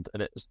beforehand,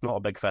 and it's not a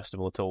big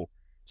festival at all.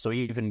 So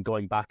even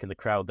going back in the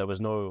crowd, there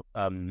was no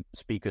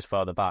speakers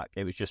further back.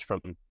 It was just from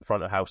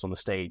front of house on the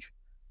stage,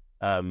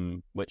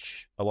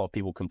 which a lot of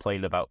people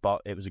complained about,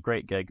 but it was a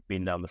great gig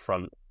being down the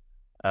front.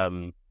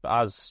 But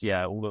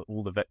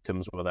all the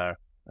victims were there.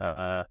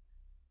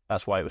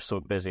 That's why it was so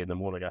busy in the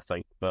morning, I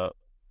think. But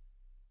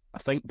I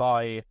think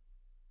by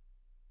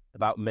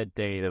about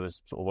midday, there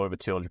was sort of over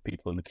 200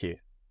 people in the queue,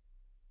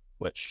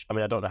 which, I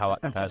mean, I don't know how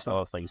that compares to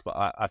other things, but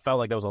I felt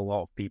like there was a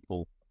lot of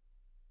people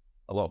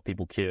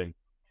queuing.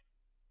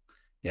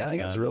 Yeah, I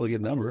think that's a really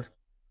good number.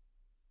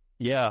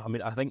 Yeah, I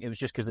mean, I think it was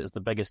just because it's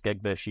the biggest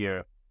gig this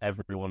year.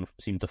 Everyone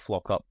seemed to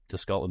flock up to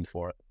Scotland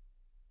for it.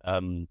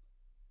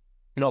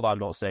 Not that I'm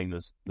not saying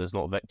there's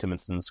not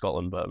victims in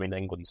Scotland, but I mean,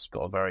 England's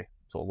got a very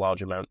sort of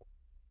large amount.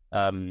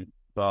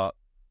 But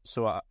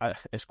so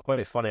it's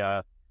quite funny.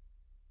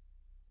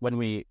 When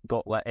we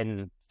got let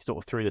in sort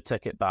of through the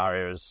ticket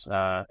barriers,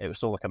 it was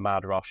sort of like a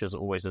mad rush, as it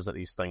always is at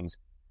these things.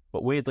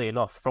 But weirdly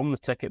enough, from the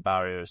ticket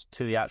barriers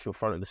to the actual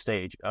front of the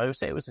stage, I would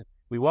say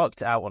we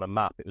worked it out on a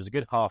map. It was a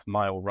good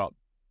half-mile run.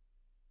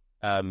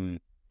 And,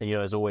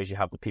 as always, you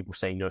have the people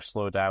saying,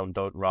 slow down,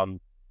 don't run.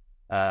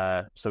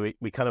 So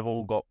we kind of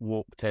all got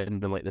walked in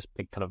like this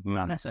big kind of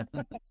mass.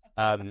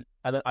 And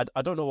then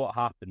I don't know what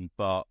happened,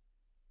 but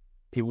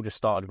people just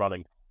started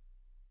running.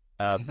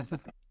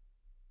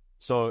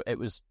 So it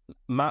was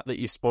Matt that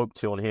you spoke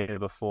to on here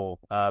before.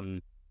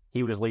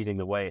 He was leading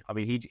the way. I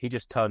mean, he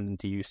just turned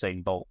into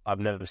Usain Bolt. I've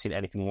never seen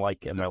anything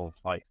like it in my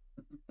life.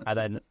 And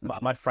then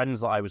my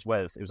friends that I was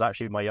with, it was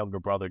actually my younger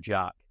brother,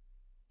 Jack.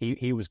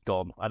 He was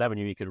gone. I never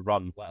knew he could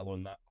run, let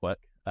alone that quick.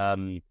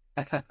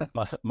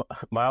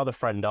 My other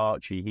friend,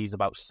 Archie, he's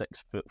about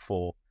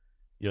 6'4",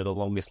 the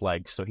longest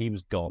legs. So he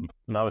was gone.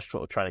 And I was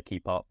sort of trying to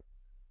keep up.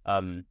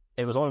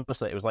 It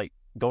was like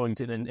going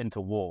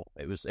into war.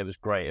 It was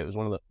great. It was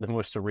one of the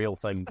most surreal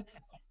things.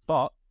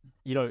 But,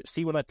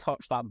 see, when I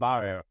touched that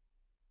barrier,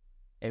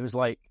 it was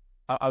like,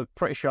 I'm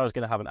pretty sure I was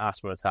going to have an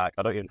asthma attack.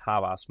 I don't even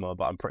have asthma,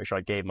 but I'm pretty sure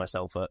I gave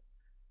myself it.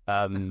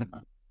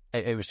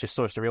 It was just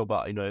so surreal,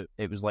 but,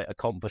 it was like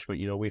accomplishment.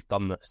 We've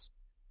done this.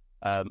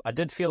 I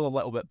did feel a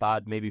little bit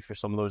bad maybe for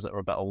some of those that were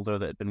a bit older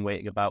that had been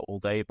waiting about all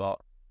day, but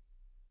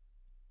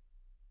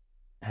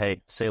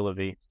hey, c'est la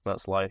vie.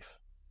 That's life.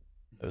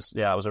 It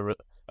was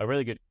a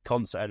really good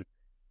concert. And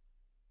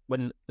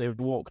when they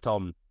walked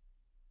on,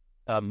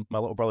 my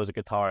little brother's a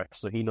guitarist,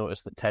 so he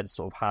noticed that Ted's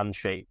sort of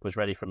handshake was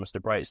ready for Mr.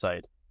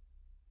 Brightside.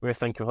 We were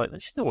thinking, like, they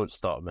still won't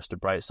start with Mr.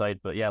 Brightside,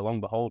 but yeah, long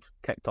behold,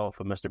 kicked off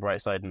with Mr.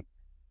 Brightside, and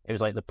it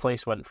was like the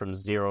place went from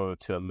 0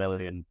 to 1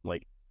 million,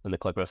 like, in the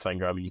click of a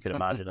finger. I mean, you can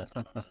imagine it.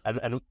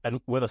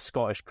 And with a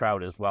Scottish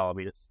crowd as well. I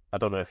mean, I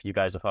don't know if you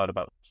guys have heard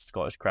about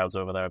Scottish crowds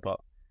over there, but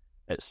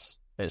it's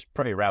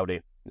pretty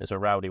rowdy. It's a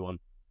rowdy one.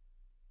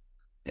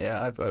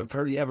 Yeah, I've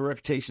heard you have a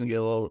reputation to get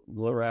a little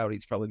rowdy.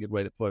 It's probably a good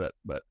way to put it.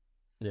 But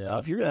Yeah.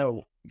 If you're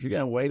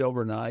gonna wait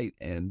overnight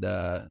and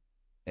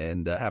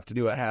have to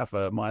do a half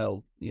a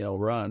mile,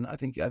 run, I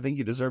think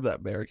you deserve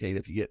that barricade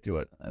if you get to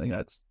it. I think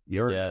that's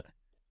your. Yeah.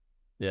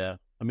 Yeah.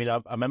 I mean, I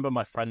remember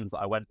my friends that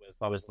I went with.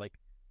 I was like,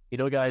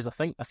 guys, I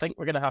think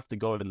we're gonna have to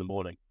go in the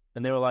morning,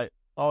 and they were like,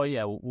 oh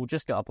yeah, we'll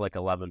just get up like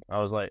 11. I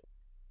was like,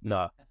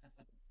 no.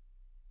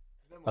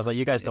 I was like,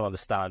 you guys don't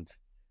understand.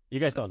 You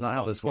guys don't. That's not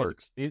how this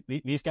works.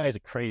 These guys are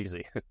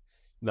crazy.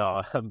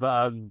 No,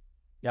 but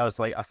yeah, I was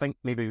like, I think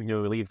maybe we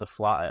leave the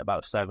flat at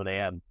about 7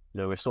 a.m.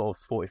 We're sort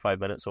of 45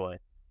 minutes away.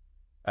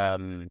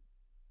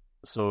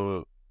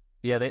 So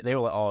yeah, they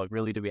were like, oh,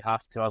 really? Do we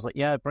have to? I was like,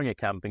 yeah, bring a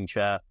camping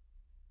chair.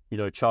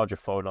 Charge your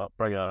phone up,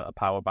 bring a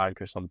power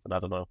bank or something. I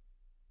don't know,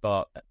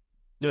 but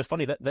it's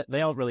funny that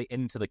they aren't really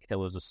into the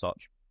Killers as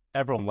such.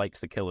 Everyone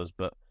likes the Killers,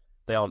 but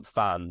they aren't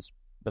fans.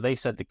 But they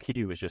said the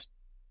queue was just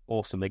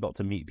awesome. They got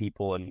to meet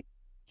people and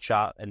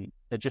chat and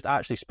just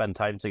actually spend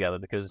time together,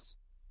 because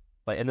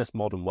like in this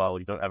modern world,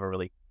 you don't ever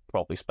really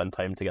properly spend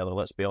time together.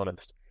 Let's be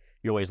honest.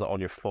 You're always like on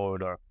your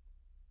phone, or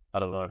I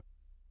don't know,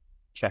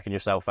 checking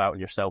yourself out on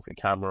your selfie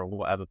camera or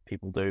whatever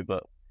people do.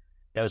 But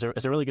yeah,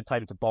 it's a really good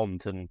time to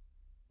bond, and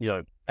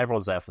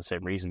everyone's there for the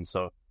same reason.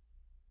 So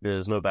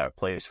there's no better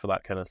place for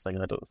that kind of thing,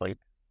 I don't think.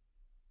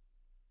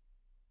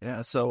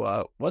 Yeah.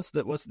 So what's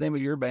the name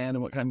of your band,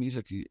 and what kind of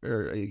music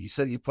you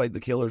said you played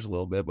the Killers a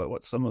little bit, but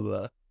what's some of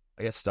the,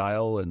 I guess,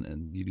 style,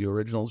 and you do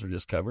originals or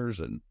just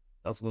covers? And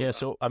that's a little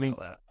so I mean,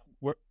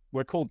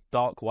 we're called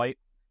Dark White,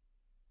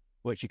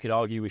 which you could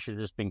argue we should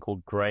have just been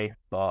called Grey,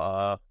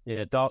 but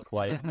yeah, Dark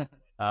White.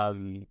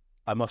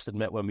 I must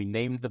admit, when we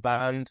named the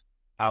band,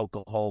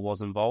 alcohol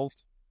was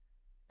involved.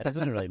 It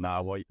doesn't really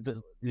matter what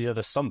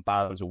there's some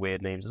bands with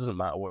weird names. It doesn't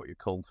matter what you're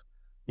called.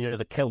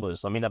 The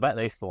Killers. I mean, I bet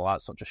they thought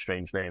that's such a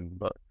strange name,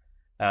 but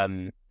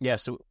yeah.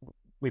 So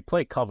we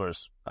play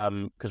covers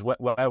because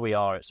where we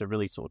are, it's a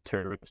really sort of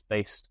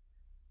tourist-based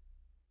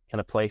kind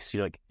of place.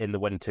 Like in the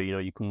winter,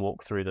 you can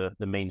walk through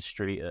the main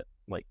street at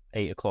like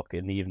 8 o'clock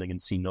in the evening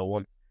and see no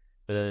one.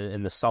 But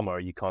in the summer,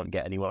 you can't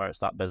get anywhere. It's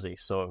that busy.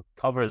 So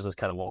covers is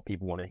kind of what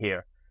people want to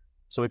hear.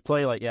 So we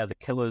play the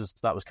Killers.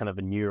 That was kind of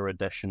a newer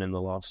addition in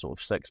the last sort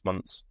of 6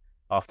 months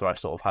after I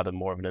sort of had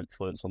more of an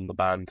influence on the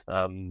band.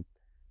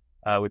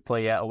 We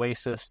play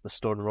Oasis, the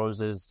Stone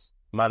Roses,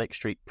 Manic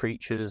Street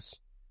Preachers,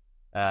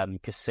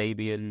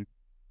 Kasabian.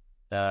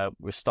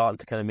 We're starting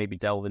to kind of maybe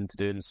delve into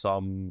doing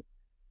some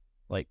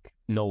like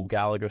Noel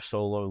Gallagher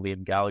solo,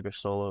 Liam Gallagher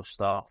solo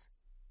stuff.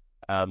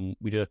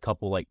 We do a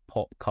couple like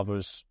pop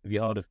covers. Have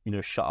you heard of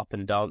 "Shut Up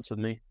and Dance with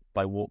Me"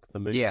 by Walk the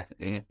Moon? Yeah,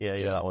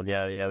 that one.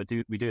 Yeah.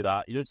 We do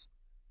that.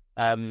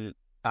 And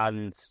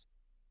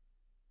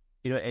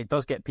it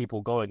does get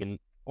people going. And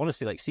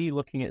honestly, like,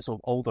 looking at sort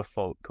of older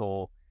folk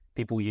or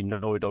people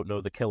who don't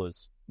know the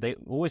Killers, they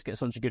always get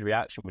such a good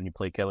reaction when you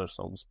play Killer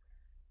songs.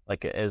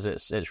 Like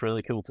it's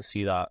really cool to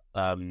see that.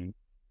 I mean,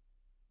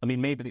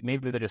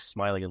 maybe they're just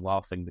smiling and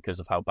laughing because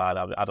of how bad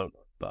I don't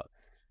know, but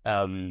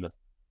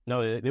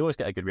no, they always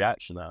get a good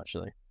reaction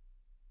actually.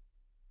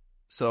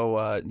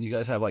 So you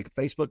guys have like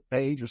a Facebook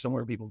page or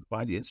somewhere people can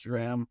find you,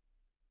 Instagram, if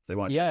they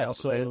want? Yeah,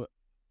 so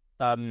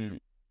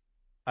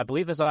I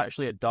believe there's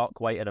actually a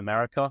Dark White in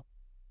America,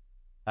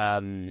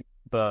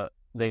 but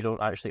they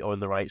don't actually own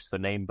the rights to the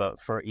name.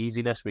 But for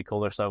easiness, we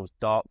call ourselves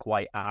Dark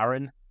White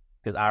Aaron,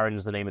 because Aaron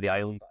is the name of the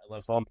island that I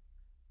live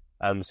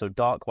on. So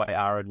Dark White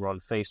Aaron, we're on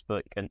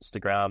Facebook,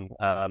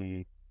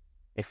 Instagram.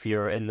 If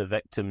you're in the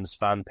Victims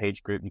fan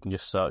page group, you can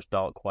just search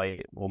Dark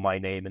White or my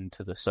name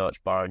into the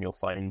search bar and you'll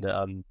find it.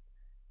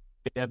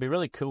 Yeah, it'd be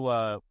really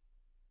cool.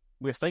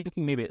 We're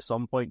thinking maybe at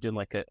some point doing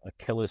like a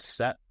Killers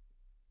set,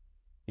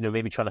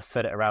 maybe trying to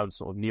fit it around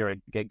sort of near a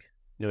gig.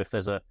 If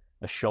there's a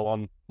show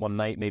on one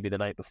night, maybe the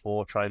night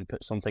before, try and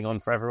put something on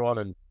for everyone.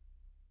 And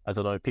I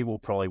don't know, people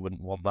probably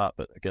wouldn't want that,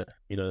 but I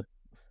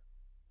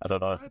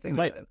don't know. I think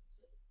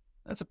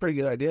that's a pretty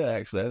good idea,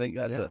 actually. I think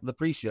that's the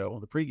pre-show,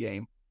 the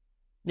pre-game.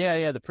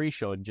 Yeah, the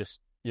pre-show, and just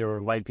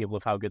remind people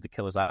of how good the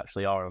Killers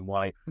actually are and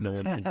why no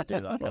one can do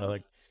that kind of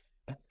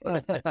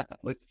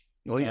thing.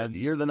 Well,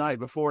 you're the night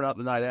before, not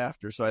the night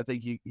after. So I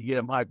think you get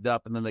them hyped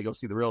up, and then they go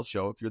see the real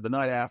show. If you're the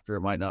night after,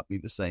 it might not be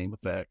the same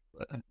effect.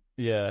 But...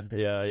 Yeah.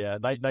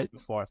 Night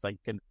before, I think,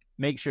 and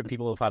make sure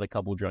people have had a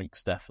couple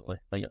drinks. Definitely,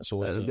 I think that's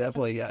always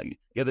definitely. Yeah,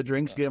 get the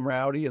drinks, get them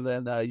rowdy, and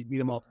then you beat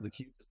them all to the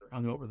queue because they're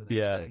hungover the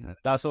next day.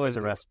 That's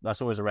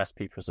always a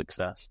recipe for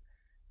success.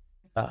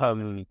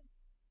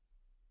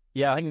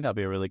 Yeah, I think that'd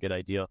be a really good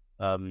idea.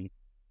 I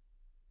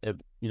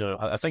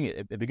think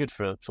it'd be good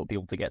for sort of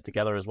people to get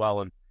together as well,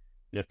 and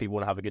if people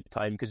want to have a good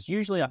time, because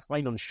usually I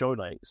find on show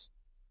nights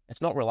it's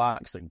not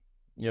relaxing.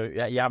 You're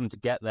having to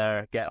get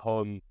there, get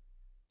home.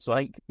 So I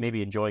think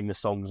maybe enjoying the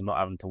songs and not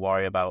having to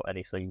worry about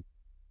anything.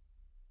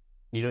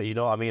 You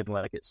know what I mean?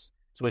 Like it's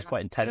always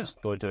quite intense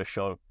going to a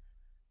show.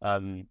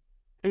 Who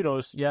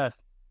knows? Yeah,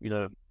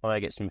 I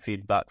might get some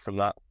feedback from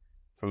that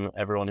from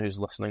everyone who's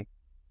listening.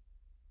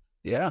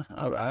 Yeah,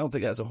 I don't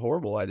think that's a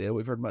horrible idea.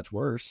 We've heard much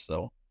worse,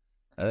 so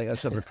I think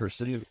that's something to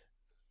pursue.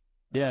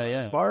 Yeah.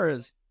 As far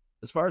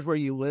as where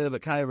you live,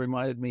 it kind of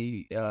reminded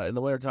me in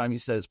the wintertime. You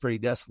said it's pretty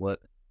desolate.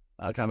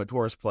 kind of a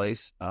tourist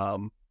place.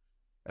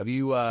 Have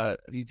you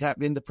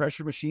tapped into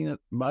Pressure Machine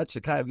much?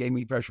 It kind of gave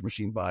me Pressure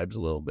Machine vibes a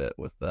little bit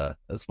with a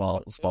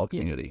small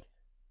community.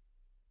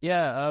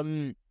 Yeah.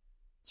 To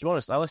be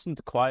honest, I listened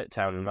to Quiet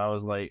Town and I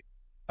was like,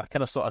 I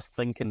kind of sort of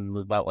thinking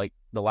about like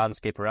the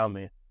landscape around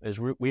me. It's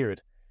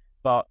weird,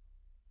 but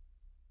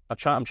I'm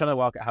trying to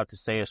work out how to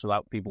say this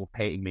without people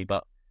hating me.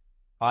 But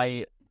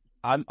I'm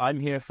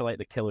here for like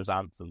the Killers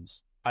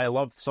anthems. I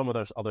love some of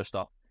their other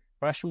stuff.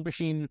 Pressure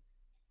Machine,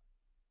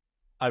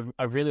 I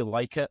really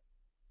like it,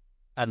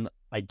 and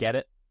I get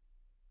it,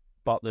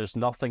 but there's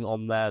nothing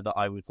on there that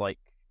I would like,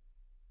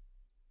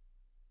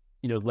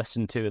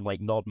 listen to and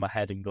like nod my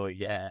head and go,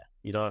 yeah,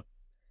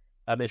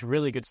 it's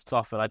really good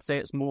stuff, and I'd say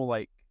it's more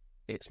like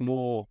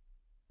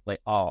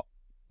art,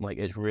 like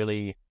it's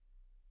really,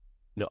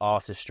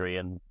 artistry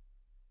and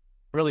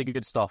really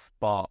good stuff.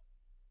 But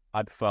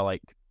I prefer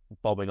like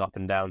bobbing up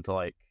and down to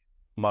like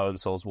My Own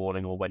Soul's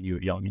Warning or When You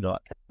Were Young, that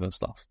kind of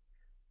stuff.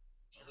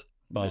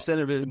 But the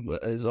Senate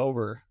is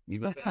over.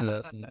 You've been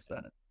us.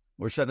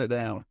 We're shutting it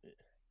down.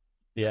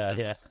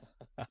 Yeah.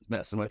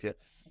 Messing with you.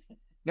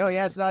 No,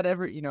 yeah, it's not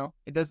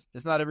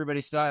it's not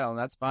everybody's style, and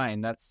that's fine.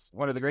 That's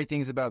one of the great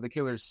things about the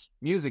Killers'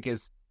 music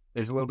is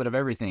there's a little bit of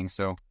everything.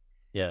 So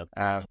yeah,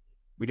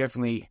 we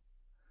definitely,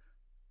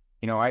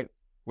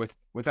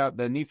 without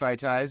the Nephi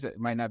ties, it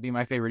might not be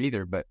my favorite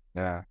either, but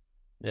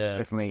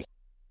definitely,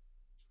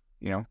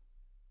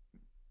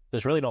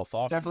 there's really not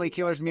far. Definitely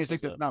Killers'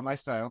 music that's not my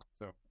style.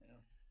 So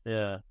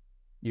yeah,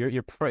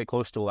 you're pretty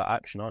close to all that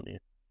action, aren't you?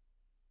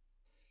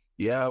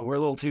 Yeah, we're a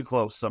little too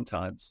close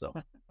sometimes. So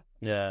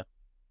yeah.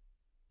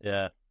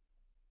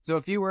 So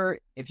if you were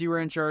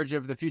in charge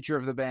of the future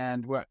of the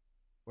band, what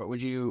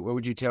would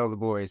you tell the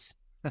boys?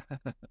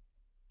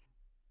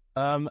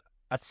 I'd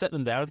sit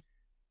them down.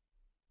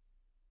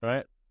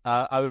 Right?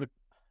 I would,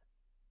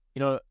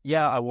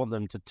 I want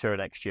them to tour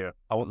next year.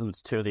 I want them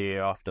to tour the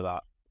year after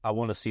that. I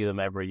want to see them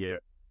every year,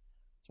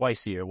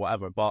 twice a year,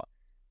 whatever. But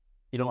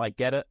I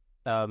get it.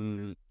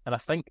 And I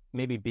think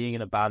maybe being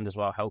in a band as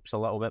well helps a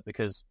little bit,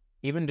 because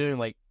even doing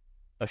like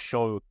a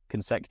show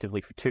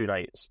consecutively for 2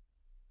 nights,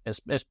 it's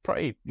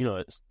pretty,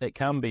 it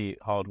can be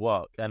hard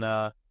work. And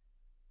I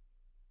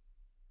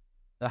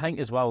think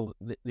as well,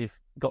 they've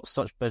got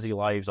such busy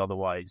lives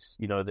otherwise,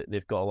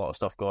 they've got a lot of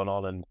stuff going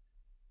on, and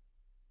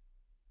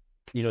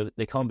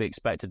they can't be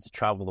expected to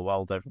travel the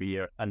world every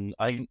year. And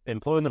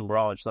employing the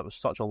Mirage, that was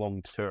such a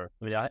long tour.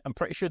 I mean, I'm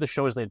pretty sure the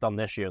shows they've done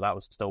this year, that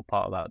was still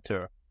part of that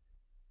tour.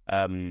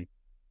 I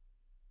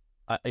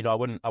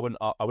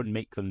wouldn't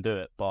make them do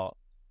it, but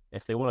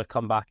if they want to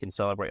come back and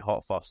celebrate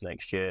Hot Fuss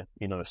next year,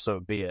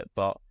 so be it.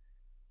 But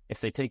if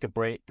they take a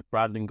break,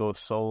 Brandon goes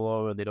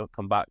solo, and they don't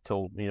come back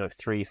till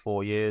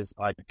 3-4 years,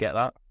 I'd get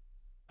that.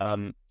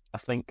 I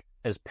think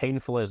as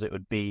painful as it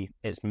would be,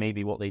 it's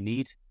maybe what they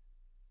need.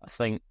 I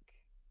think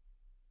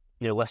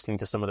listening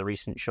to some of the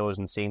recent shows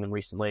and seeing them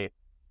recently,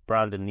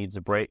 Brandon needs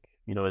a break.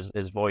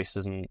 His voice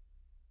isn't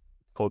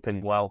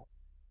coping well.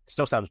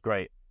 Still sounds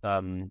great.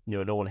 No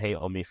one hate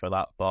on me for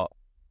that, but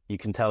you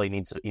can tell he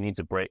needs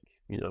a break.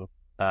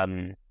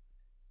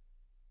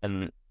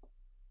 And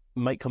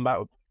might come back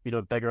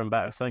with bigger and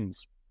better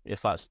things,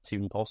 if that's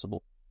even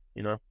possible.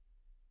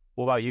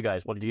 What about you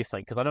guys? What do you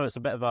think? Because I know it's a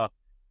bit of a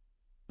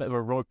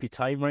ropey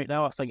time right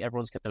now. I think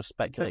everyone's kind of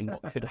speculating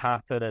what could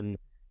happen, and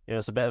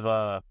it's a bit of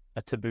a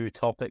taboo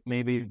topic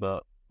maybe.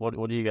 But what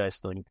do you guys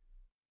think?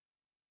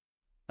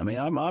 I mean,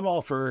 I'm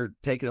all for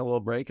taking a little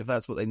break if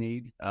that's what they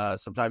need.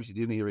 Sometimes you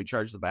do need to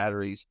recharge the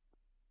batteries.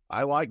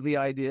 I like the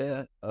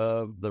idea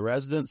of the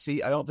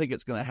residency. I don't think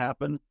it's going to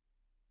happen,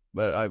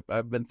 but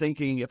I've been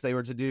thinking if they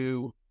were to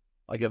do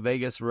like a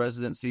Vegas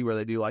residency where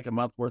they do like a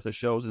month worth of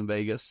shows in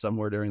Vegas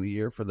somewhere during the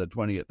year for the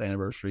 20th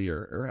anniversary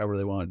or however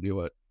they want to do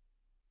it.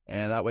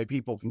 And that way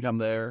people can come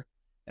there,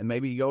 and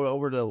maybe go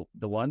over to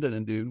London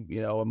and do,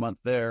 a month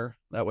there.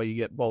 That way you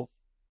get both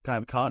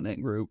kind of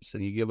continent groups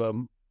and you give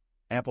them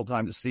ample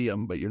time to see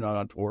them, but you're not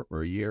on tour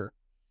for a year.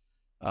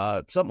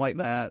 Something like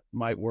that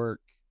might work.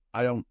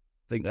 I don't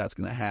think that's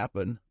going to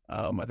happen.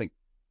 I think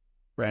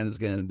Brandon's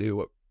going to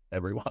do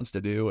whatever he wants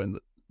to do, and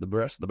the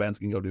rest of the bands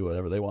can go do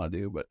whatever they want to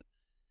do. But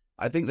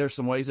I think there's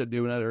some ways of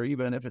doing it, or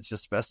even if it's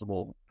just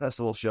festival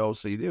shows.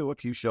 So you do a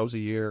few shows a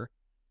year,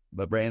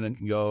 but Brandon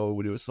can go,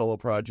 we do a solo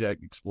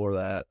project, explore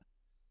that,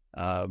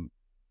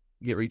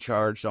 get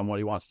recharged on what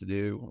he wants to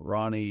do.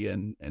 Ronnie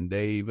and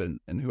Dave and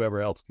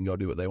whoever else can go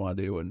do what they want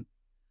to do. And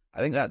I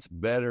think that's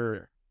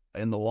better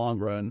in the long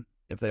run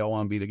if they all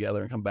want to be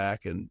together and come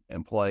back and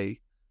play,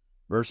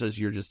 versus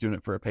you're just doing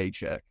it for a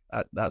paycheck.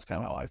 That's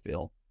kind of how I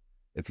feel.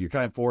 If you're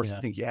kind of forced to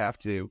think you have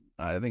to,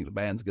 I think the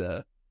band's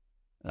going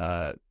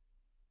to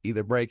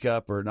either break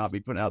up or not be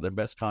putting out their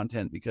best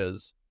content,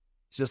 because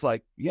it's just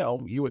like,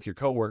 you with your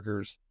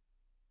coworkers,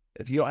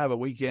 if you don't have a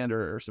weekend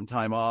or some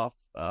time off,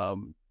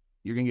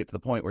 you're going to get to the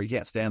point where you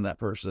can't stand that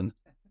person.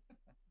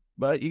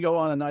 But you go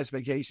on a nice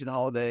vacation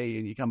holiday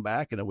and you come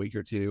back in a week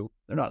or two,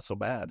 they're not so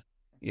bad.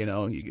 You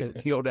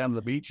go down to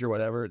the beach or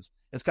whatever.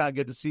 It's kind of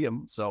good to see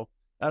them. So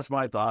that's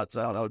my thoughts.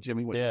 I don't know,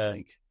 Jimmy, what do you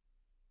think?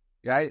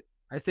 Yeah,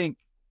 I think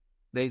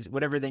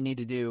whatever they need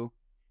to do.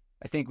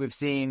 I think we've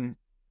seen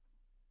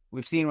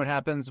what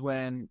happens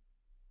when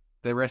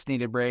the rest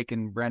need a break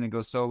and Brandon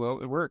goes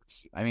solo. It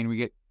works. I mean, we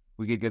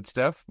get good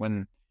stuff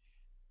when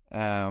they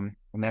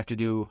have to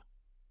do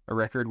a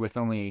record with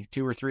only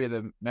 2 or 3 of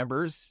the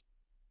members.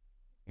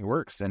 It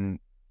works, and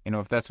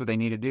if that's what they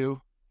need to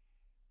do,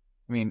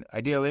 I mean,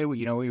 ideally,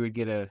 we would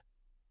get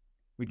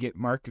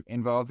Mark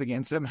involved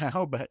again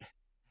somehow, but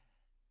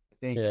I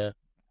think,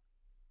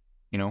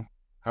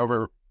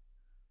 however,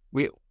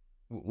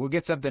 we'll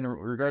get something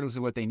regardless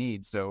of what they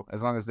need. So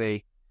as long as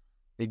they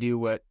do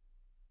what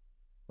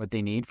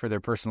they need for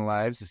their personal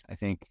lives, I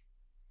think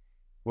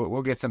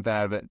we'll get something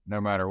out of it no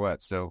matter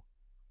what. So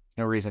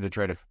no reason to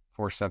try to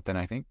force something,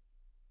 I think.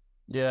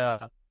 Yeah.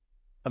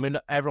 I mean,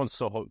 everyone's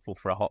so hopeful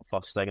for a Hot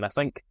Fuss thing, and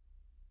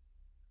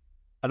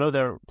I know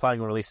they're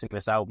planning on releasing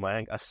this album. I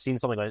think I've seen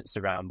something on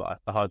Instagram, but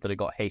I heard that it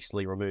got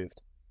hastily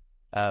removed.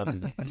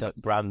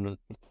 Brandon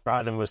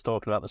was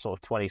talking about the sort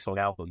of 20-song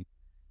album.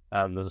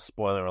 There's a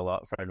spoiler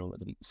alert for anyone that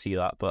didn't see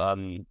that, but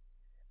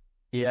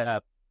yeah.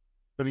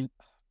 I mean,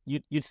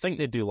 you'd think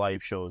they'd do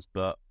live shows,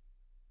 but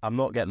I'm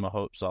not getting my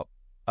hopes up.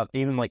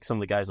 Even like some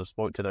of the guys I've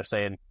spoke to, they're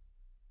saying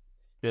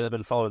they've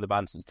been following the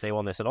band since day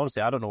one. They said,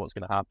 honestly, I don't know what's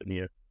going to happen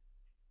here.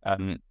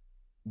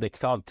 They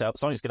can't tell.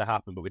 Something's going to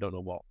happen, but we don't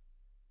know what.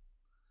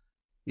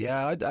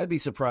 Yeah, I'd be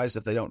surprised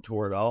if they don't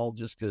tour at all,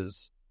 just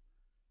because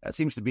that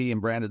seems to be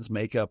in Brandon's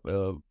makeup.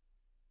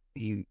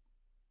 Even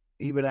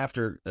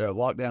after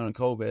lockdown and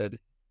COVID,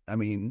 I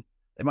mean,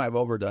 they might have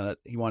overdone it.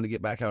 He wanted to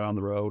get back out on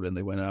the road, and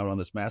they went out on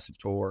this massive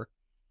tour.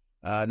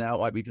 Now it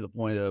might be to the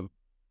point of,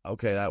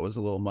 okay, that was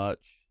a little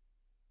much.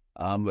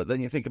 But then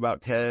you think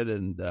about Ted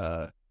and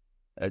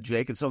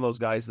Jake and some of those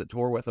guys that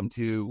tour with him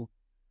too.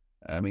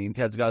 I mean,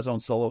 Ted's got his own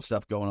solo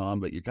stuff going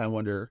on, but you kind of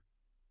wonder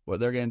what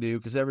they're going to do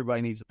because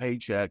everybody needs a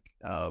paycheck.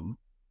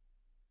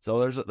 So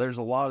there's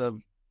a lot.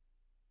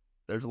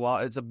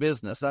 It's a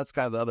business. That's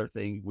kind of the other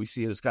thing. We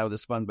see it as kind of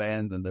this fun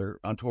band, and they're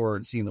on tour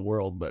and seeing the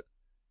world. But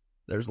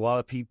there's a lot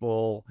of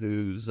people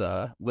whose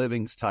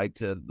living's tied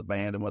to the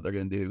band and what they're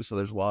going to do. So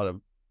there's a lot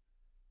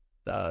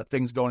of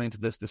things going into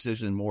this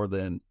decision more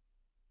than,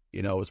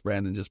 is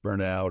Brandon just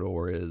burned out,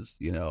 or is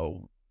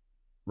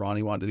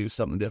Ronnie wanted to do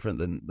something different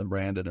than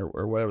Brandon,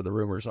 or whatever the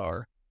rumors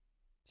are.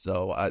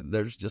 So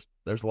there's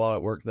a lot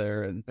of work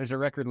there, and there's a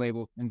record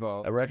label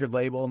involved. A record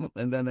label,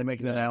 and then they make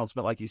an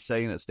announcement like he's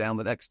saying it's down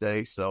the next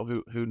day. So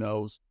who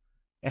knows?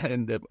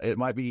 And it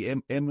might be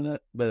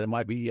imminent, but it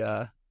might be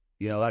that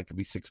could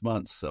be 6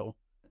 months. So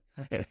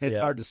it's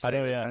hard to say. I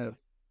know, yeah. Kind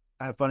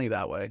of funny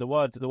that way. The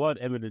word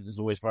imminent is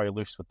always very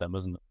loose with them,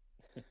 isn't it?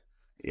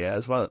 Yeah,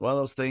 it's one of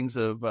those things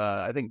of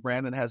I think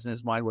Brandon has in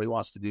his mind what he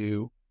wants to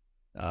do.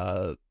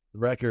 The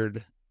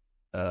record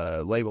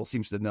label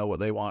seems to know what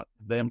they want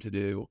them to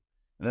do.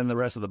 And then the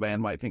rest of the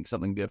band might think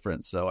something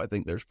different. So I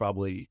think there's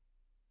probably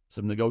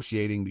some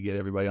negotiating to get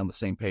everybody on the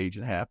same page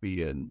and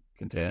happy and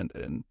content.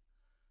 And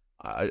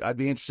I'd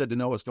be interested to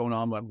know what's going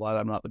on, but I'm glad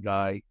I'm not the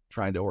guy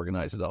trying to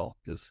organize it all,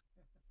 because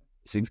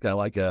it seems kind of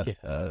like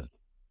a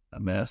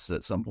mess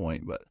at some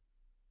point. But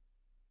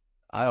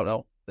I don't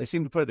know. They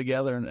seem to put it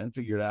together and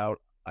figure it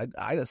out.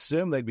 I'd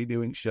assume they'd be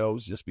doing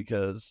shows just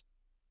because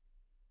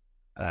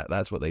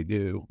that's what they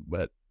do.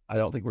 But I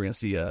don't think we're going to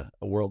see a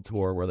world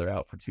tour where they're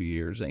out for 2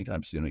 years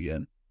anytime soon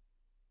again.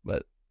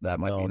 But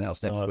that might be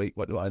announced next week.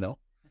 What do I know?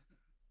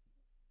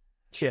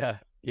 Yeah.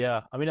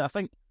 I mean, I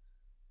think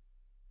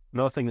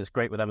another thing that's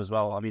great with them as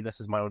well, I mean, this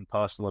is my own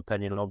personal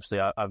opinion, and obviously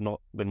I've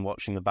not been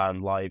watching the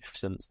band live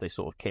since they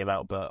sort of came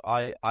out, but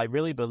I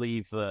really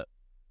believe that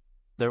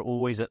they're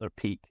always at their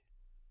peak.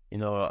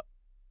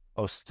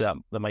 Obviously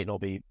that might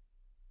not be,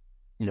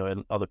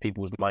 in other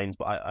people's minds,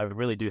 but I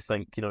really do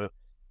think,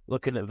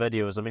 looking at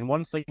videos, I mean,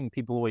 one thing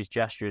people always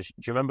gesture is, do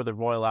you remember the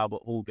Royal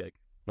Albert Hall gig?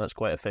 That's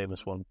quite a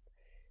famous one.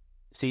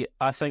 See,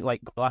 I think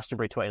like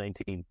Glastonbury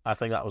 2019, I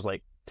think that was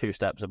like 2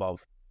 steps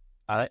above.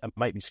 It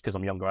might be just because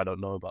I'm younger, I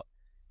don't know, but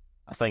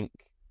I think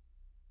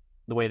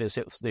the way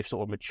that they've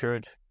sort of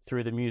matured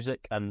through the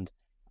music, and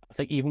I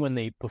think even when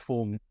they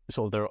perform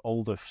sort of their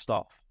older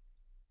stuff,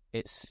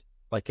 it's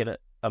like in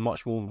a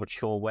much more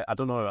mature way. I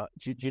don't know.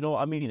 Do you know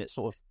what I mean? It's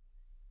sort of,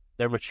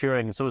 they're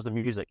maturing, and so is the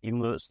music. Even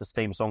though it's the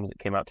same songs that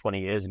came out 20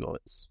 years ago,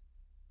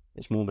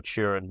 it's more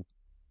mature and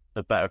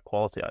of better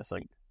quality, I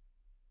think.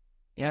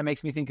 Yeah, it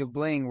makes me think of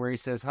Bling, where he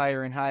says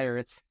higher and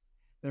higher.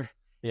 They're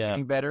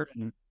getting better,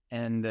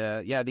 and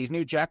these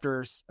new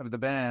chapters of the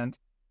band.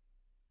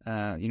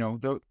 I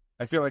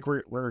feel like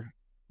we're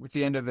with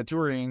the end of the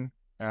touring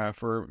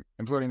for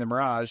Imploding the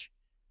Mirage.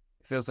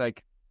 It feels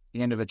like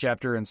the end of a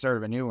chapter and start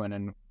of a new one,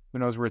 and who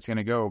knows where it's going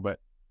to go. But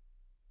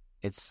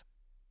it's,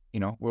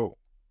 we'll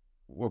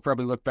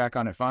probably look back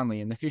on it fondly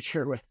in the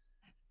future with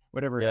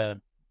whatever. Yeah,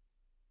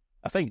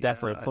 I think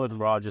definitely Imploding the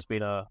Mirage has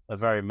been a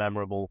very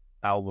memorable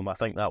album. I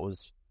think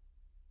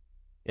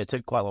it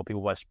took quite a lot of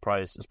people by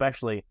surprise,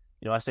 especially,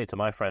 I say to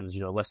my friends,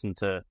 listen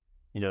to,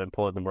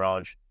 Imploding the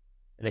Mirage,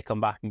 and they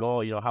come back and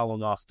go, how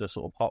long after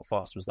sort of Hot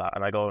Fuss was that?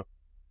 And I go,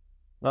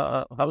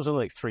 that was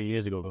only like 3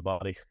 years ago,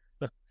 buddy.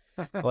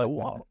 Like,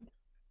 what?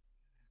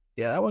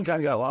 Yeah, that one kind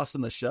of got lost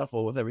in the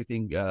shuffle with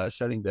everything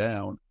shutting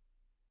down.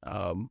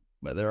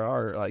 But there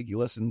are, like, you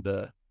listen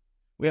to,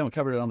 we haven't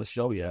covered it on the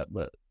show yet,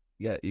 but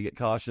yeah, you get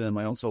Caution and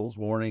My Own Soul's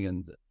Warning,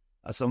 and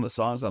some of the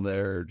songs on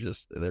there are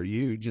just, they're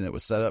huge, and it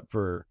was set up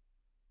for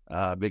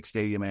big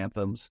stadium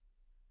anthems.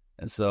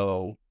 And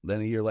so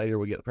then a year later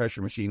we get The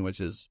Pressure Machine, which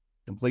is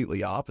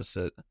completely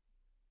opposite.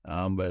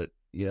 But,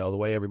 you know, the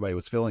way everybody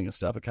was feeling and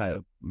stuff, it kind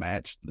of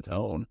matched the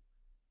tone.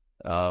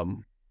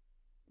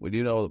 We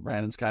do know that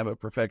Brandon's kind of a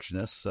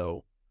perfectionist,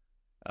 so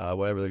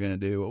whatever they're going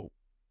to do,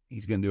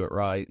 he's going to do it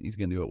right. He's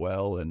going to do it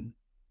well. And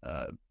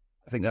I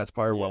think that's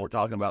part of what we're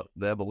talking about,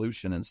 the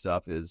evolution and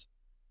stuff, is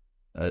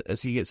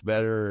as he gets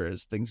better,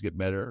 as things get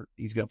better,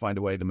 he's going to find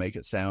a way to make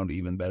it sound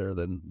even better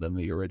than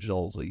the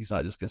originals. He's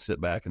not just going to sit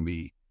back and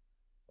be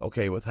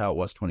okay with how it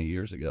was 20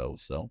 years ago.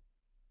 So,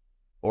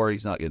 or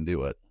he's not going to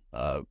do it.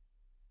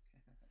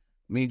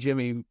 Me and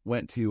Jimmy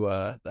went to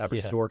the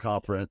Restore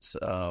conference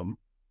a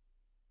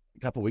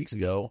couple weeks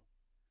ago,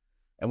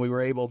 and we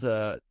were able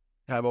to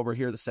kind of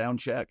overhear the sound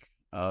check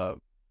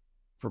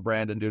for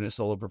Brandon doing his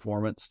solo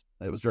performance.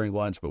 It was during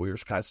lunch, but we were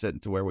kind of sitting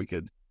to where we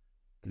could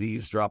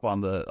eavesdrop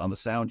on the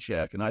sound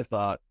check. And I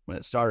thought when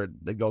it started,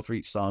 they'd go through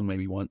each song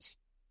maybe once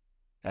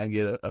and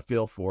get a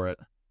feel for it.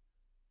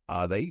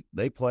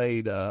 They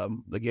played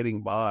the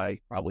Getting By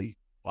probably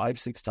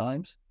 5-6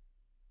 times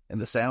in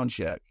the sound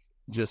check,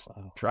 just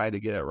try to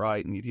get it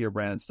right. And you'd hear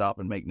Brandon stop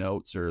and make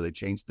notes, or they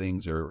change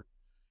things,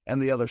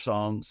 and the other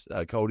songs,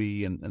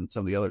 Cody and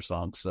some of the other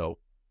songs. So,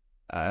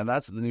 and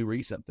that's the new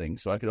recent thing.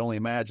 So I could only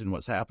imagine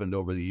what's happened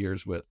over the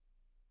years with,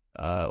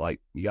 like,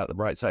 you got the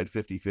Bright Side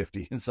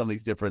 50/50 and some of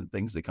these different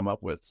things they come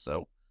up with.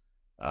 So,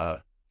 yeah,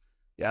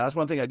 that's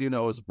one thing I do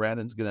know is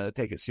Brandon's going to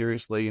take it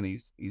seriously, and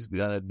he's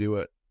going to do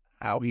it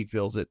how he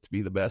feels it to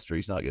be the best, or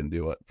he's not going to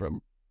do it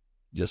from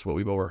just what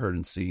we've overheard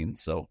and seen.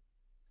 So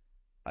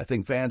I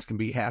think fans can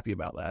be happy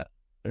about that.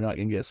 They're not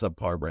going to get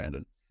subpar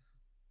Brandon.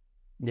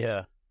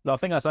 Yeah. No, I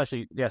think that's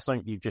actually,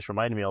 something you've just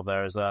reminded me of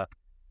there is that,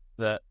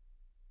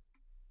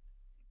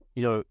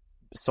 you know,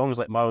 songs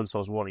like My Own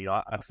Soul's Warning, you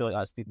know, I feel like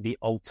that's the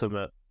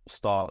ultimate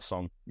start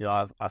song. You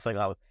know, I think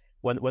that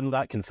when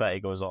that confetti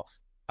goes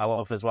off, I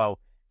love as well.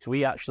 So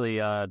we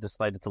actually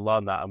decided to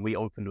learn that, and we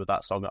opened with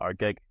that song at our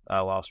gig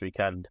last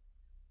weekend.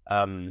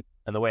 And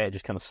the way it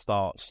just kind of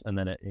starts and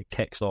then it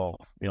kicks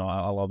off, you know,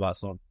 I love that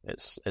song.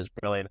 It's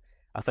brilliant.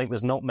 I think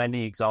there's not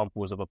many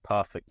examples of a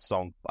perfect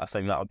song, but I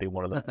think that would be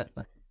one of them.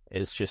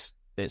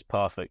 It's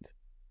perfect.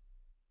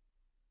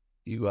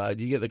 Do you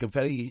get the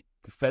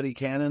confetti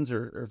cannons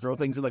or throw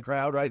things in the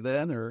crowd right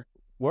then, or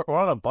we're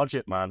on a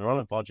budget, man. We're on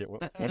a budget.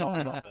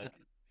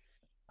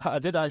 I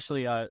did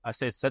actually. I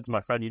said to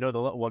my friend, you know,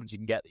 the little ones you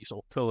can get that you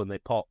sort of pull and they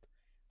pop.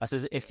 I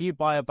says, if you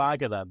buy a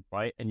bag of them,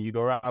 right, and you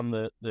go around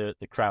the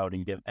crowd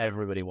and give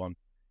everybody one,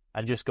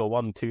 and just go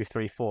 1, 2,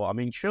 3, 4. I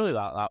mean, surely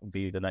that would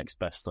be the next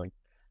best thing.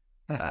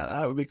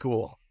 That would be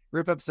cool.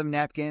 Rip up some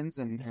napkins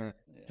and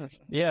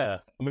yeah.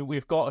 I mean,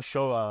 we've got a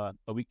show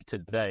a week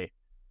today.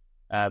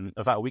 In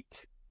fact, a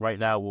week right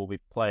now we'll be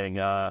playing.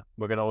 We're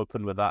going to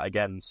open with that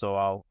again, so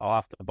I'll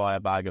have to buy a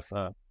bag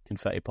of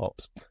confetti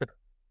pops.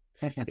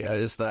 Yeah,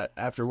 just that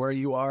after where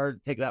you are,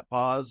 take that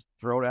pause,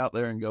 throw it out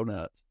there, and go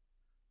nuts.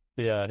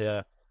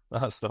 Yeah,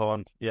 that's the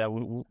one. Yeah,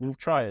 we'll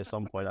try it at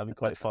some point. That'd be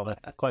quite fun.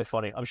 Quite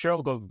funny. I'm sure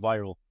it'll go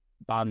viral.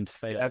 Band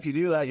fail. Yeah, if you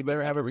do that, you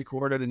better have it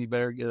recorded, and you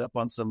better get it up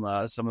on some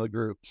of the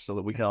groups so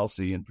that we can all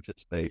see and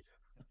participate.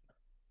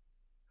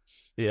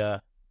 Yeah,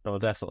 no,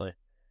 definitely.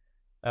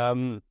 I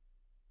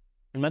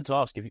meant to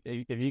ask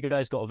if you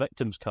guys got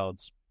victims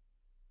cards.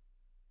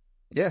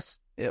 Yes,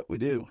 yeah, we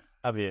do.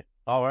 Have you?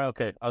 Oh, right,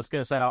 okay. I was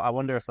going to say, I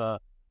wonder if I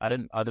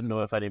didn't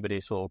know if anybody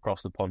sort of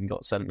across the pond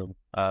got sent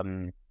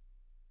them.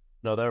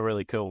 No, they're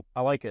really cool.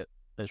 I like it.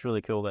 It's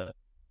really cool that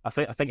I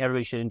think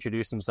everybody should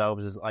introduce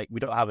themselves as, like, we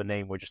don't have a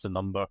name, we're just a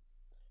number.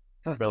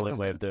 Brilliant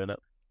way of doing it.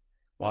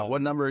 Wow.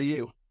 What number are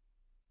you?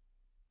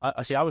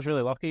 I was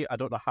really lucky. I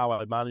don't know how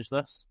I managed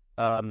this.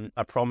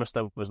 I promised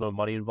there was no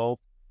money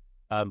involved.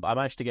 But I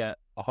managed to get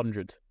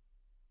 100.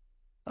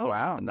 Oh,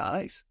 wow.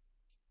 Nice.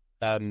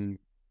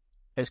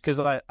 It's because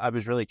I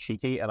was really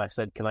cheeky and I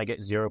said, can I get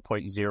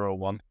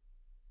 0.01?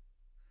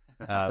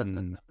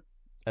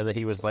 And then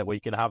he was like, well,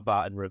 you can have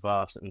that in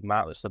reverse. It was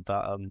Matt that said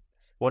that.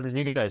 What did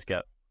you guys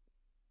get?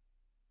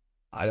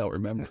 I don't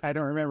remember. I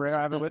don't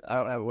have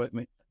it with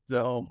me.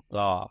 So,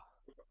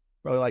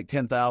 probably like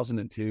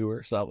 10,002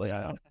 or something.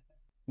 I don't know.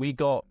 We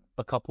got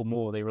a couple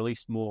more. They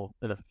released more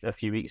a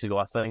few weeks ago.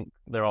 I think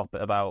they're up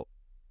at about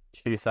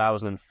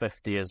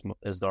 2,050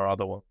 as their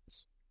other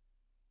ones.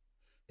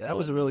 Yeah, that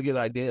was a really good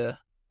idea.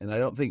 And I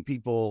don't think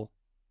people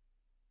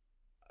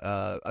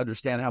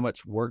understand how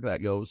much work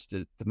that goes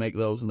to make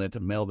those and then to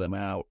mail them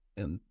out,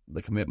 and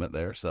the commitment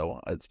there.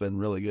 So it's been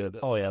really good.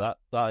 Oh yeah,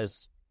 that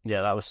was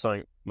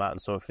something. Matt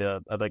and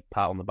Sophia, a big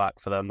pat on the back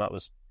for them. That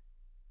was,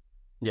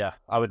 yeah,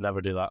 I would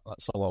never do that.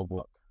 That's a lot of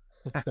work.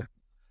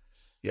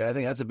 Yeah, I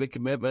think that's a big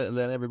commitment, and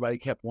then everybody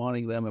kept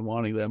wanting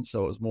them,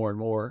 so it was more and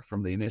more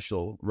from the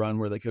initial run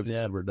where they could have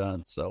never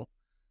done. So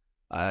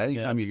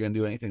anytime you're going to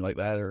do anything like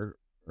that or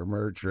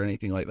merge or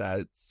anything like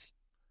that,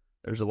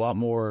 there's a lot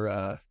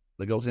more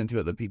that goes into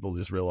it than people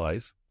just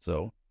realize.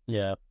 So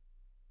yeah,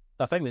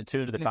 I think that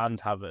two of the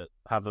band have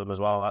them as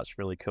well. That's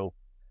really cool.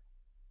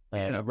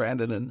 Yeah,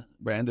 Brandon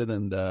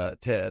and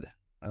Ted.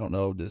 I don't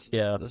know. Does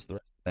the rest of the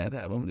band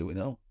have them? Do we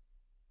know?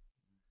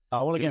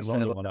 I want to get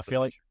Ronnie one. I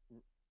feel like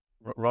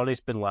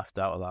Ronnie's been left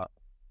out of that.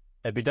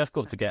 It'd be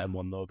difficult to get him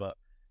one though, but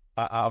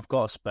I've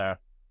got a spare.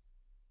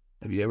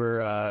 Have you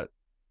ever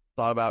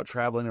thought about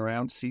traveling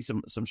around to see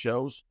some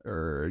shows,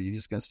 or are you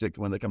just gonna stick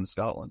to when they come to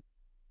Scotland?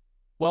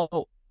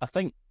 Well, I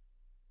think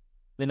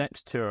the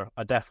next tour,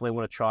 I definitely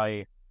want to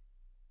try.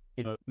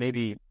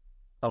 Maybe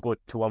I'll go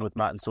to one with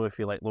Matt and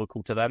Sophie, like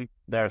local to them.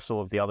 They're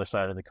sort of the other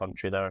side of the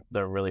country. They're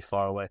really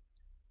far away.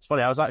 It's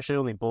funny. I was actually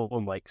only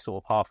born like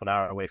sort of half an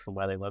hour away from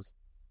where they live,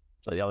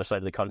 so the other side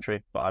of the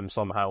country. But I'm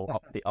somehow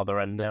up the other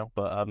end now.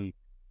 But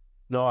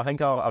no, I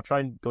think I'll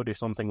try and go do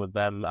something with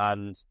them,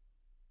 and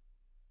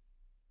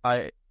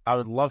I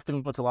would love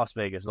to go to Las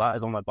Vegas. That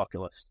is on my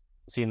bucket list.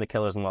 Seeing the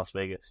Killers in Las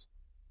Vegas,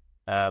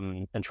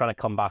 and trying to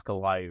come back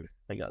alive.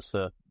 I think that's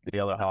the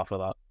other half of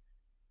that.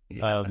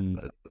 Yeah,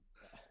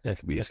 that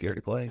could be a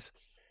scary place.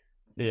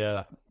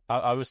 Yeah,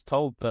 I was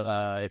told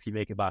that if you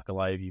make it back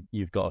alive,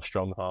 you've got a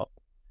strong heart.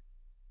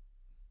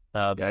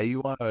 Yeah,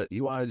 you want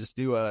to just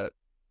do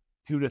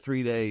 2 to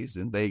 3 days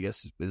in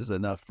Vegas is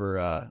enough for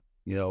a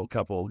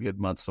couple good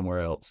months somewhere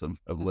else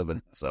of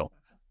living. So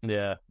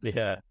yeah.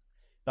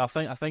 I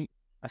think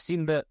I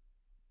seen that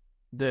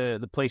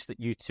the place that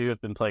you two have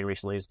been playing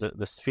recently is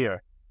the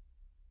Sphere.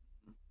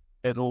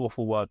 An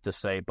awful word to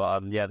say,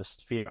 but the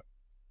Sphere.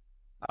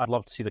 I'd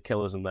love to see the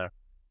Killers in there.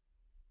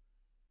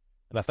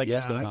 And I think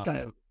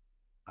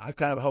I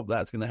kind of hope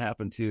that's going to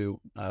happen too.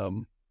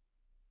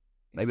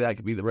 Maybe that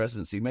could be the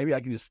residency. Maybe I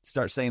can just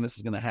start saying this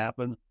is going to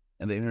happen,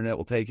 and the internet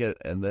will take it,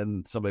 and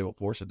then somebody will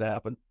force it to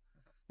happen.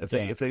 If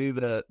they do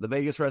the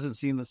Vegas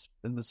residency in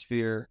the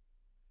Sphere,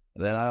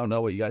 then I don't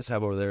know what you guys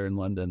have over there in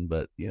London,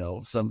 but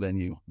some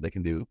venue they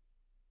can do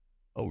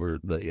over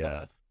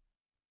there,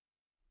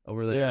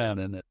 and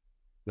then it's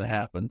going to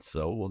happen.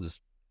 So we'll just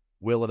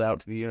will it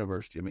out to the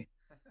universe, Jimmy.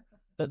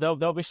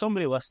 There'll be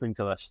somebody listening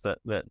to this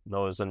that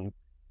knows, and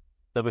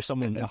there'll be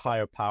someone a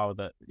higher power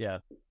that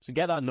So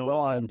get that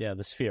note.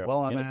 The Sphere.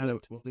 Well, I'm at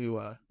it.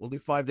 We'll do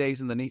 5 days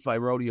in the Nephi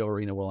Rodeo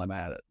Arena while I'm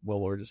at it. Well,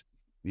 we're just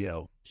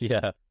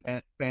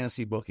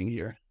fantasy booking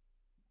here.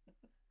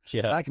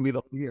 Yeah, that can be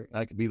the whole year.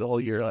 That could be the whole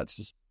year. That's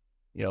just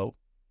 2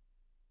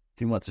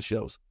 months of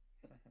shows.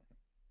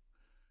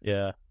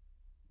 Yeah,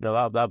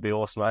 no, that'd be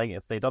awesome. I think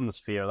if they'd done the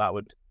Sphere, that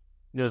would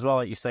as well,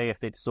 like you say, if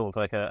they'd sort of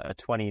like a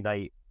 20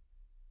 night.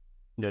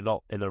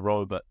 Not in a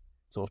row, but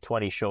sort of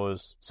 20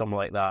 shows, something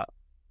like that.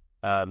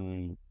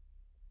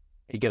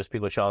 It gives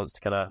people a chance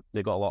to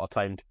they've got a lot of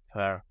time to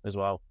prepare as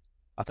well.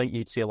 I think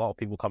you'd see a lot of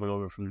people coming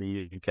over from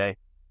the UK.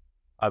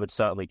 I would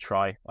certainly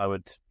try. I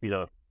would,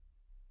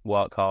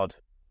 work hard,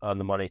 earn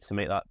the money to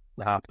make that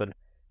happen.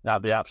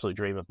 That'd be an absolute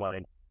dream of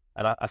mine.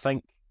 And I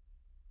think,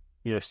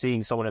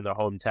 seeing someone in their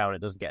hometown,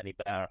 it doesn't get any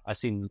better. I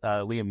seen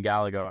Liam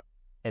Gallagher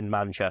in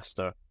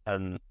Manchester,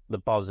 and the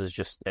buzz is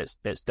just,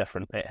 it's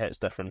different. It hits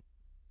different.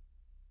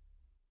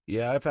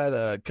 Yeah, I've had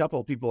a couple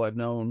of people I've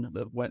known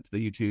that went to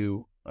the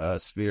U2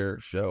 Sphere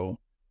show.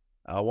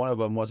 One of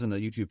them wasn't a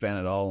U2 fan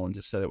at all and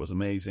just said it was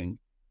amazing.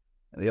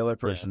 And the other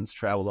person's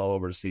traveled all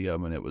over to see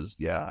them, and it was,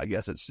 I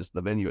guess it's just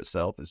the venue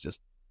itself is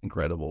just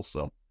incredible.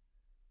 So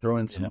throw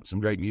in some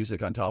great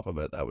music on top of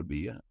it. That would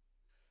be,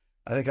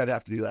 I think I'd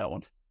have to do that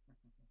one.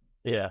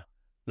 Yeah.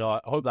 No,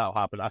 I hope that'll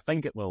happen. I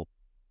think it will.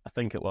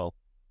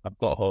 I've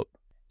got hope.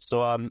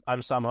 So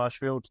I'm Sam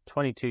Hirschfield,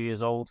 22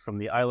 years old, from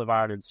the Isle of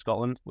Arran in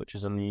Scotland, which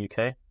is in the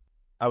UK.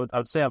 I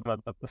would say I'm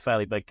a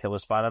fairly big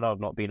Killers fan. I know I've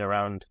not been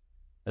around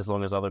as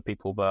long as other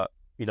people, but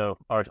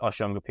us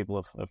younger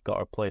people have got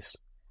our place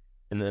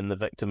in the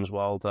victims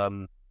world.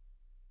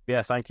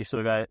 Thank you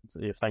so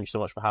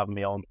much for having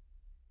me on.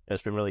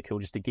 It's been really cool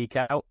just to geek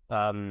out.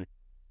 Kind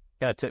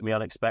of took me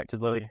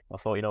unexpectedly. I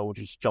thought we'll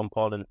just jump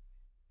on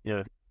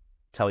and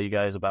tell you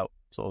guys about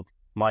sort of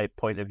my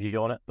point of view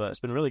on it. But it's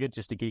been really good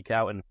just to geek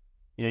out, and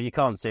you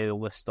can't say all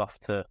this stuff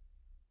to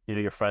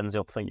your friends.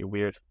 They'll think you're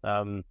weird.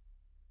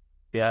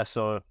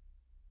 So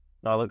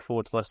I look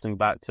forward to listening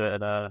back to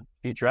it in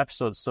future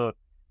episodes. So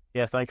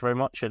thank you very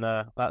much, and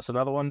that's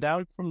another one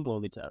down from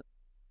Lonely Town.